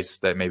in a place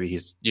that maybe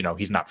he's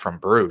not from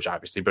Bruges,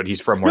 obviously, but he's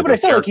from where the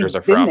characters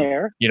are from.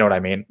 There. You know what I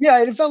mean?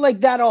 Yeah, it felt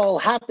like that all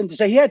happened to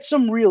say he had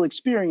some real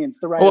experience.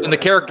 The writer. Well, and the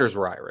characters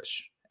were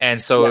Irish,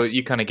 and so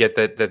you kind of get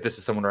that this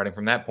is someone writing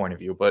from that point of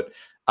view. But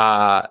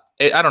I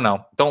don't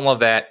know. Don't love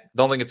that.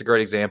 Don't think it's a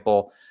great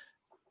example.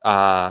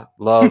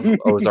 Love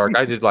Ozark.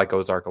 I did like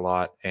Ozark a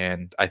lot,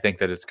 and I think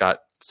that it's got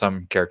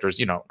some characters.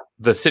 You know,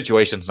 the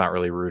situation's not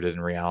really rooted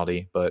in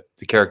reality, but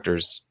the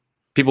characters.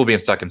 People being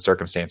stuck in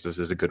circumstances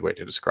is a good way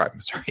to describe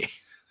Missouri.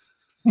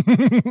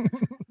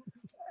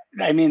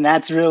 I mean,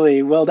 that's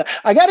really well done.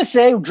 I got to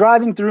say,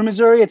 driving through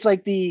Missouri, it's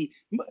like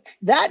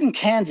that and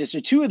Kansas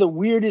are two of the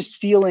weirdest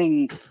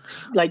feeling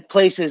like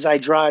places I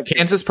drive.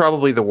 Kansas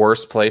probably the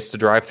worst place to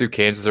drive through,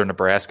 Kansas or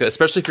Nebraska,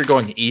 especially if you're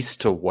going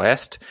east to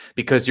west,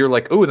 because you're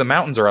like, oh, the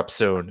mountains are up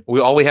soon.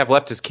 All we have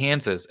left is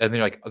Kansas. And then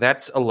you're like,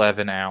 that's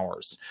 11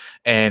 hours.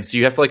 And so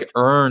you have to like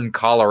earn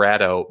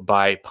Colorado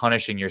by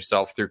punishing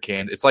yourself through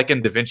Kansas. It's like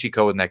in Da Vinci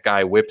Code, and that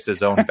guy whips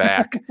his own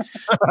back.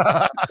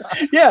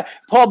 Yeah.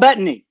 Paul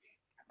Bettany,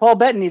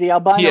 the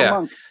albino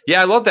monk.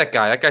 Yeah, I love that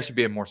guy. That guy should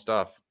be in more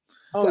stuff.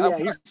 Oh yeah,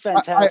 he's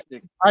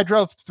fantastic. I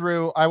drove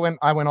through. I went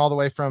all the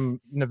way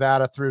from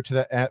Nevada through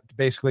to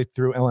basically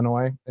through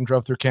Illinois and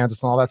drove through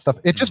Kansas and all that stuff.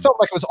 It just felt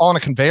like it was all on a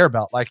conveyor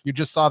belt. Like you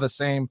just saw the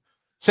same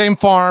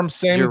farm,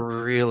 same. You're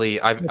really.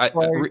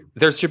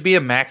 There should be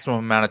a maximum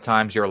amount of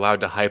times you're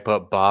allowed to hype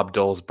up Bob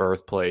Dole's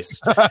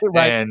birthplace,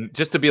 right. And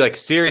just to be like,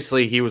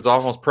 seriously, he was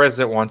almost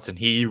president once, and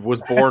he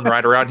was born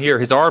right around here.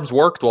 His arms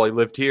worked while he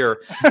lived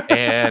here,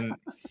 and.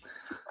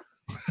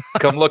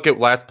 Come look at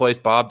last place.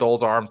 Bob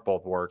Dole's arms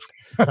both worked.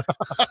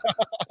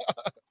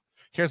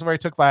 Here's where he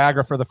took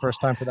Viagra for the first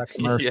time for that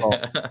commercial.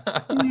 Yeah.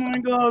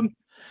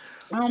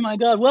 Oh my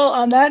God. Well,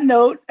 on that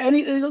note,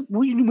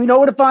 we know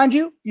where to find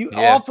you.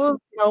 Off of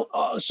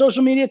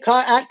social media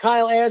at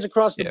Kyle Ayers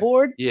across the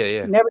board.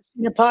 Yeah. Never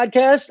Seen a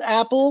Podcast,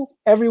 Apple,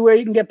 everywhere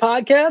you can get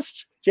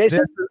podcasts.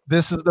 Jason,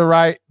 this is the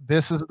right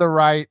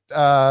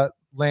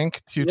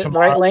link to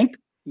tomorrow. The right link.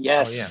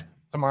 Yes. Oh, yeah.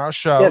 Tomorrow's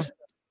show. Yes.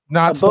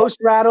 Not Boast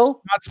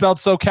Rattle. Not spelled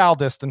SoCal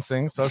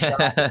distancing.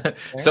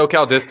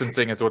 SoCal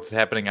distancing is what's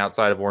happening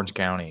outside of Orange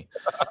County.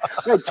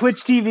 Right,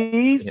 Twitch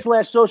TV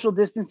 /social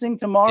distancing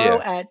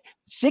tomorrow at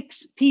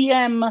 6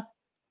 p.m.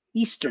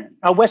 Eastern.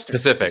 Western.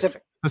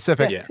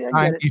 Pacific. Yeah.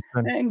 I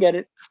get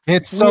it.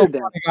 It's so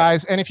funny,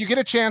 guys. And if you get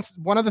a chance,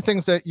 one of the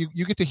things that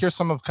you get to hear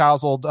some of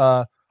Kyle's old.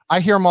 I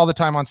hear him all the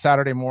time on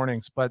Saturday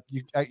mornings, but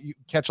you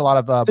catch a lot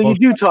of. So you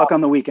do talk on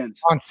the weekends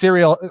on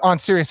Sirius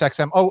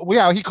XM. Oh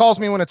yeah, he calls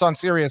me when it's on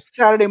Sirius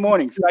Saturday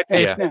mornings.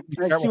 Yeah.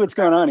 I see what's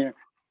going on here.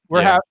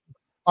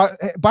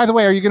 By the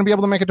way, are you going to be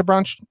able to make it to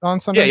brunch on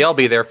Sunday? Yeah, I'll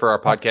be there for our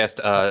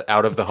podcast,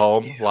 Out of the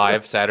Home,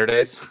 live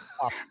Saturdays.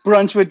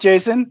 Brunch with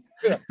Jason.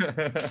 Yeah.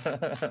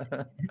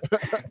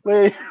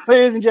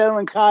 Ladies and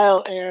gentlemen,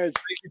 Kyle Ayers.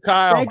 Thank you,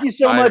 Kyle. Thank you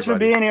so much for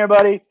being here,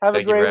 buddy. Have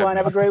a great one.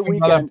 Have a great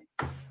weekend.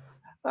 Brother.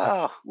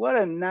 Oh, what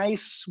a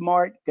nice,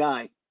 smart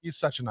guy. He's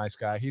such a nice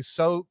guy. He's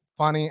so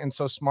funny and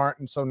so smart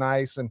and so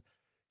nice. And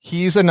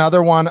he's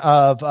another one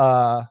of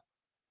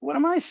what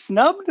am I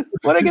snubbed?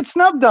 What did I get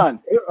snubbed on?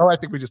 Oh, I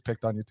think we just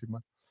picked on you too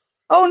much.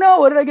 Oh no,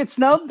 what did I get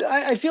snubbed?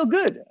 I feel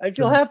good. I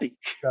feel happy.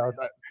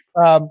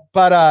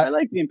 But I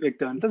like being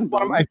picked on. It doesn't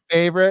bother me. One of my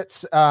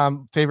favorites,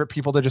 favorite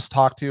people to just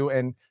talk to.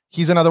 And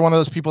he's another one of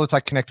those people that's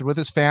like connected with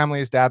his family.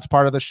 His dad's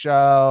part of the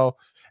show.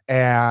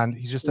 and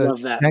he's just a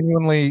Love that.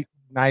 genuinely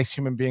nice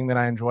human being that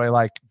I enjoy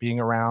like being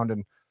around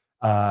and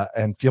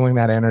feeling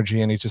that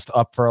energy. And he's just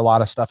up for a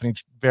lot of stuff, and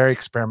he's very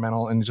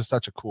experimental and just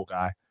such a cool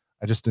guy.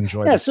 I just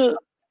enjoy Yeah. it. So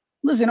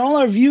listen, all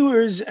our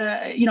viewers,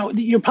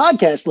 your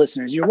podcast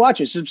listeners, your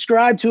watchers,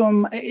 subscribe to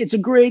them. It's a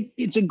great,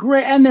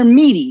 and they're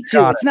meaty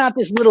too. It's not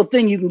this little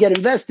thing you can get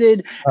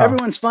invested. Oh.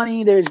 Everyone's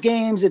funny. There's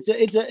games.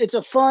 It's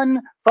a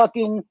fun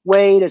fucking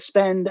way to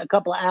spend a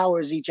couple of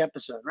hours each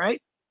episode,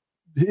 right?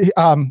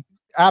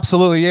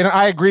 Absolutely. And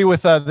I agree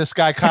with this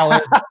guy,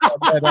 Kyle.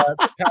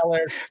 Kyle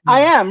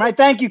I am, right?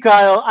 Thank you,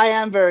 Kyle. I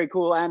am very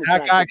cool. And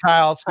that guy,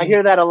 Kyle. I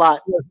hear that a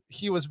lot.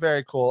 He was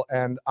very cool.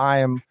 And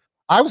I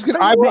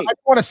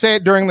want to say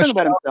it during the show.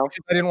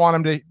 I didn't want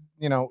him to,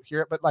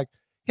 hear it, but like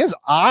his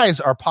eyes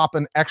are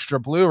popping extra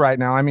blue right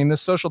now. I mean,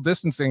 this social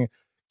distancing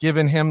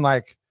giving him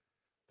like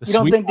you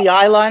don't think the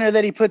eyeliner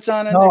that he puts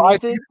on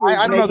underneath it?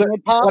 I don't know.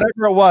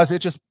 Whatever it was,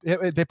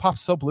 they popped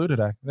so blue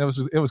today. It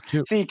was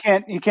cute. See, you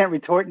can't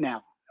retort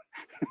now.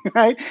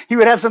 Right? He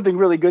would have something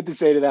really good to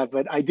say to that,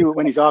 but I do it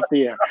when he's off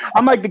the air.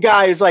 I'm like the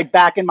guy who's like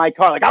back in my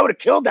car, like I would have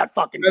killed that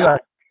fucking guy.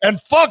 And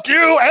fuck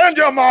you and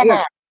your mama.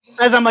 Yeah.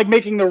 As I'm like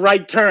making the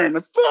right turn,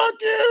 like, fuck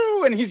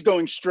you, and he's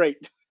going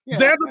straight.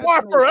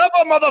 Zanzibar forever,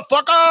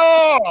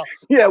 motherfucker.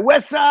 Yeah,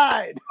 West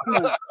Side.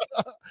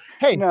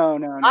 Hey, no.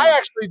 I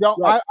actually don't.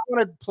 Yes. I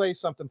want to play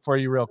something for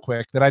you real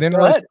quick that I didn't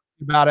really think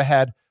about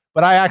ahead,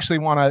 but I actually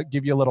want to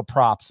give you a little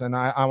props, and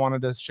I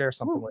wanted to share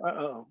something with you.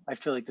 Uh-oh, I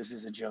feel like this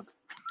is a joke.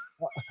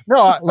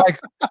 No,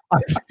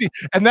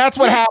 and that's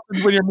what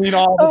happens when you're mean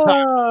all the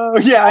time. Oh,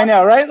 yeah, I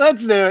know, right?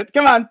 Let's do it.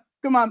 Come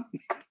on.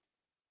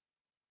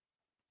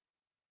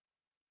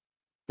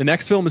 The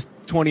next film is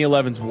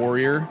 2011's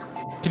Warrior.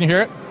 Can you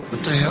hear it?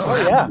 What the hell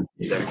happened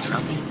there,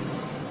 Tommy?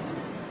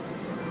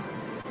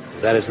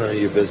 That is none of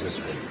your business,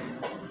 man.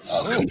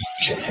 Oh, come on,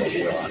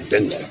 kid. I've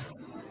been there.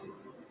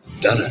 I've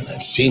done it.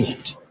 I've seen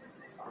it.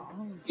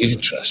 You can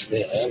trust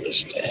me. I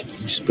understand.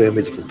 You spare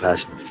me the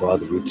compassionate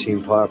father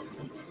routine part.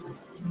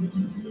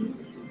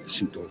 The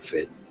suit don't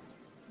fit.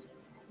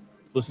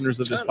 Listeners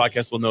of this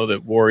podcast will know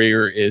that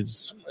Warrior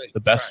is the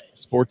best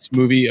sports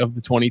movie of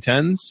the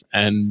 2010s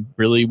and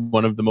really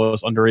one of the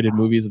most underrated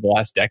movies of the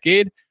last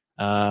decade.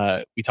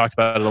 We talked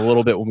about it a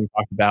little bit when we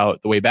talked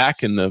about The Way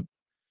Back and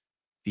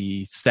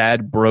the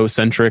sad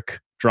bro-centric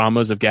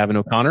dramas of Gavin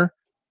O'Connor.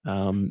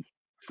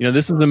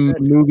 This is a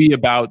movie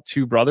about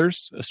two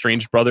brothers,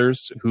 estranged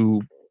brothers,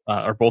 who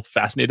are both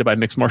fascinated by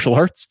mixed martial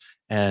arts,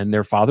 and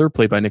their father,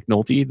 played by Nick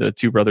Nolte. The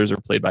two brothers are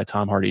played by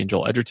Tom Hardy and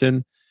Joel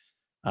Edgerton.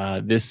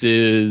 This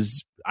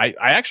is, I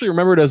actually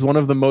remember it as one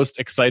of the most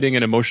exciting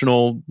and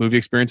emotional movie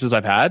experiences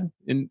I've had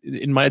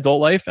in my adult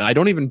life. And I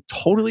don't even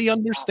totally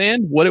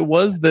understand what it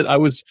was that I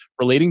was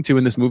relating to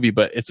in this movie,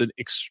 but it's an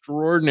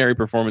extraordinary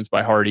performance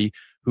by Hardy,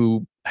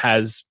 who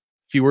has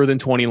fewer than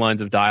 20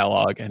 lines of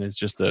dialogue and is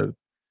just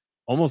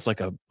almost like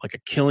a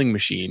killing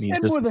machine. He's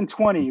just more than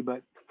 20,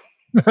 but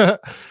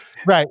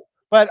right.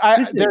 But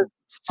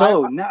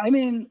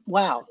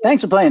wow.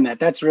 Thanks for playing that.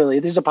 There's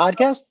a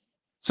podcast.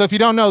 So if you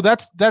don't know,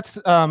 that's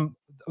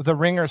the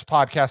Ringers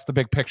podcast, The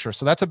Big Picture.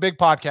 So that's a big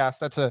podcast.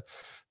 That's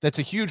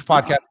a huge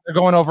podcast. They're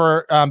going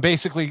over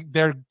basically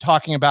they're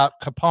talking about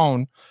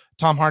Capone,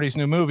 Tom Hardy's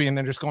new movie, and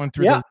they're just going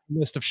through the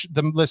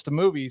list of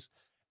movies.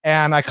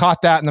 And I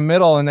caught that in the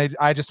middle, and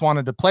I just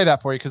wanted to play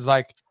that for you because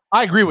like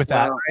I agree with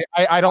that.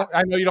 Right?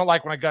 I know you don't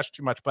like when I gush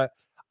too much, but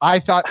I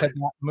thought that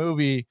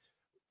movie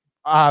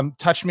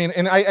touched me,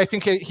 and I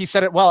think he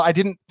said it well. I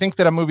didn't think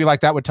that a movie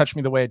like that would touch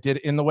me the way it did.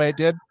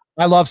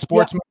 I love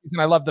sports movies,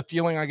 and I love the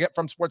feeling I get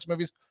from sports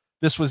movies.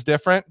 This was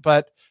different,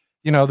 but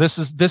this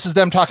is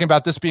them talking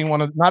about this being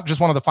not just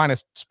one of the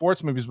finest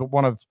sports movies, but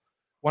one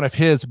of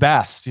his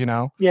best.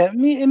 Yeah,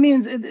 it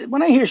means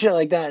when I hear shit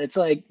like that, it's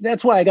like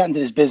that's why I got into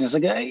this business.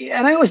 Like,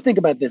 and I always think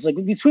about this,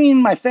 like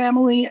between my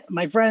family,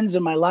 my friends,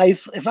 and my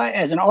life.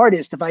 As an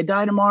artist, if I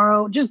die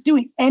tomorrow, just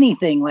doing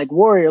anything like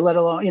Warrior, let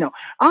alone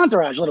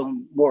Entourage, let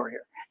alone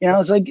Warrior.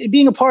 It's like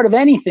being a part of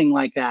anything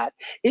like that.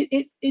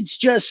 It's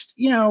just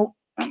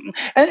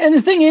And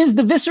the thing is,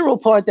 the visceral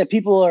part that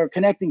people are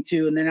connecting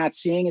to and they're not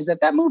seeing is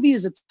that movie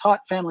is a taut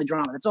family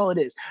drama. That's all it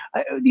is.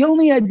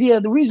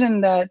 The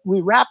reason that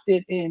we wrapped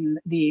it in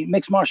the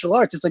mixed martial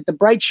arts, it's like the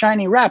bright,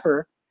 shiny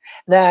wrapper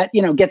that,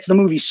 gets the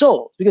movie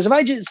sold. Because if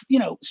I just,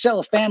 sell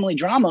a family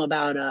drama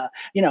about,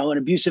 an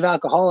abusive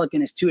alcoholic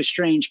and his two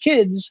estranged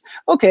kids,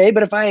 okay.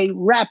 But if I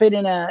wrap it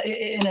in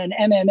an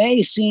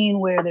MMA scene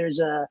where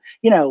there's a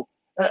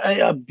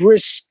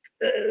brisk,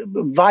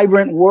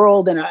 vibrant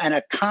world and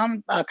a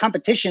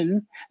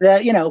competition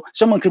that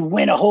someone could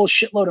win a whole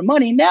shitload of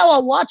money, now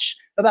I'll watch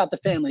about the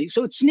family.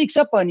 So it sneaks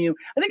up on you.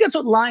 I think that's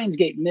what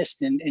Lionsgate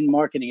missed in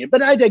marketing it.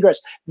 But I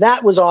digress.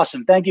 That was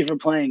awesome. Thank you for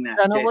playing that,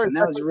 Jason.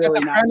 That was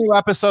really nice. Brand new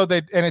episode,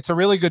 and it's a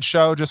really good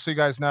show, just so you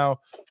guys know.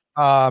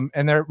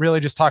 And they're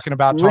really just talking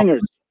about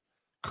Tom's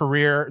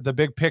career, the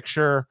big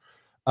picture.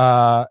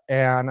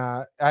 And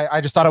I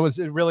just thought it was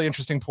a really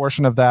interesting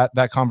portion of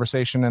that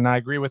conversation, and I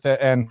agree with it.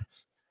 And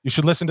you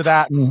should listen to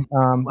that. And,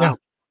 wow.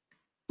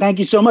 Thank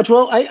you so much.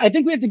 Well, I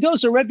think we have to go.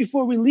 So right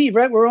before we leave,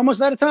 right? We're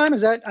almost out of time. Is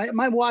that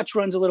my watch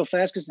runs a little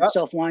fast because it's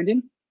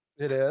self-winding?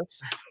 It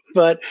is.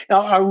 But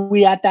are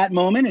we at that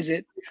moment? Is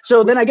it?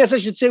 So then I guess I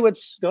should say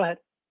go ahead.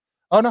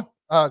 Oh, no.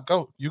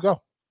 Go. You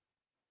go.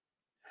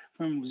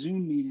 From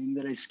Zoom meeting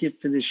that I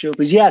skipped for this show,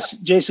 please. Yes,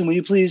 Jason, will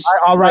you please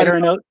I'll write her a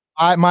note?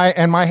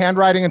 My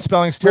handwriting and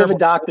spelling is We have terrible. a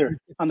doctor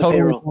on the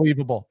Totally payroll.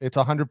 believable. It's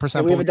 100%.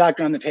 Yeah, we have a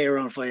doctor on the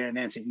payroll for you,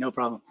 Nancy. No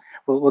problem.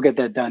 We'll get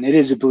that done. It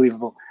is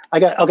believable.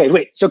 Okay,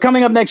 wait. So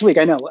coming up next week,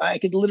 I know I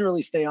could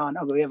literally stay on.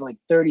 Okay, we have like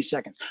 30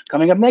 seconds.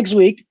 Coming up next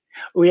week,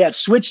 we have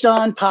Switched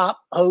On Pop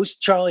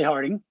host Charlie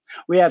Harding.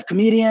 We have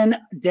comedian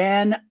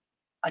Dan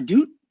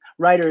Adut,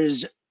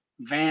 writers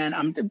Van.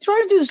 I'm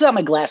trying to do this without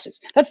my glasses.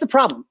 That's the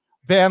problem.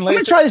 Van I'm going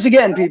to try this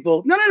again,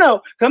 people.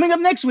 No. Coming up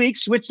next week,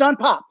 Switched On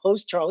Pop,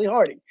 host Charlie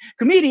Harding.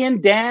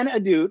 Comedian Dan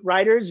Adut,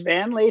 writers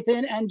Van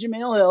Lathan and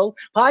Jameel Hill,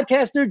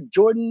 podcaster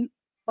Jordan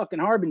fucking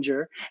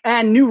Harbinger,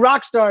 and new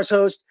Rockstars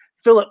host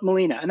Philip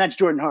Molina. And that's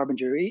Jordan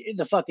Harbinger,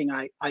 the fucking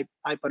I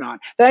put on.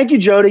 Thank you,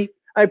 Jody.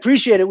 I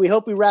appreciate it. We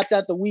hope we wrapped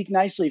out the week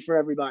nicely for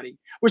everybody.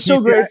 We're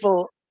so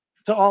grateful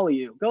to all of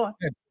you. Go on.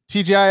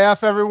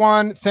 TGIF,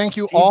 everyone. Thank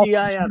you all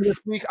TGIF. this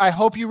week. I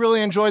hope you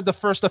really enjoyed the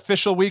first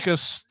official week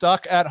of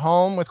Stuck at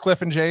Home with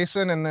Cliff and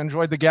Jason and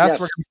enjoyed the guests.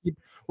 Yes.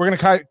 We're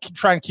gonna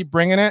try and keep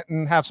bringing it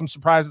and have some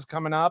surprises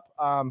coming up.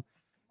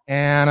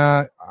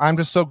 And I'm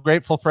just so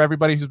grateful for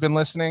everybody who's been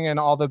listening and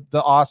all the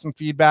awesome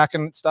feedback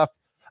and stuff.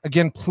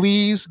 Again,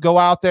 please go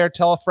out there,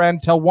 tell a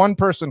friend, tell one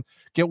person,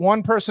 get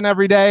one person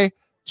every day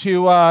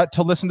to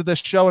listen to this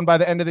show. And by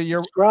the end of the year,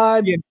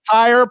 subscribe. The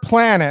entire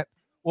planet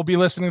will be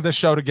listening to this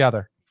show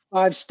together.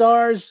 5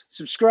 stars,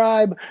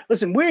 subscribe.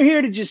 Listen, we're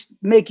here to just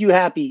make you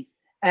happy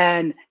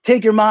and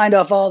take your mind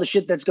off all the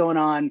shit that's going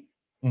on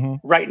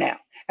right now.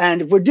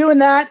 And if we're doing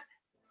that,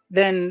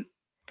 then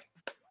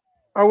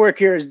our work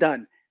here is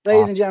done.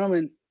 Ladies and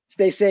gentlemen,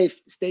 stay safe,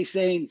 stay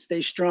sane,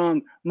 stay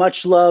strong.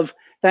 Much love.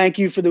 Thank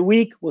you for the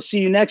week. We'll see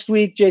you next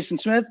week. Jason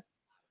Smith.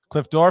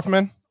 Cliff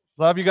Dorfman.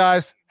 Love you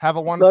guys. Have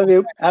a wonderful Love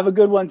you. Have a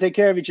good one. Take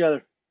care of each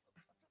other.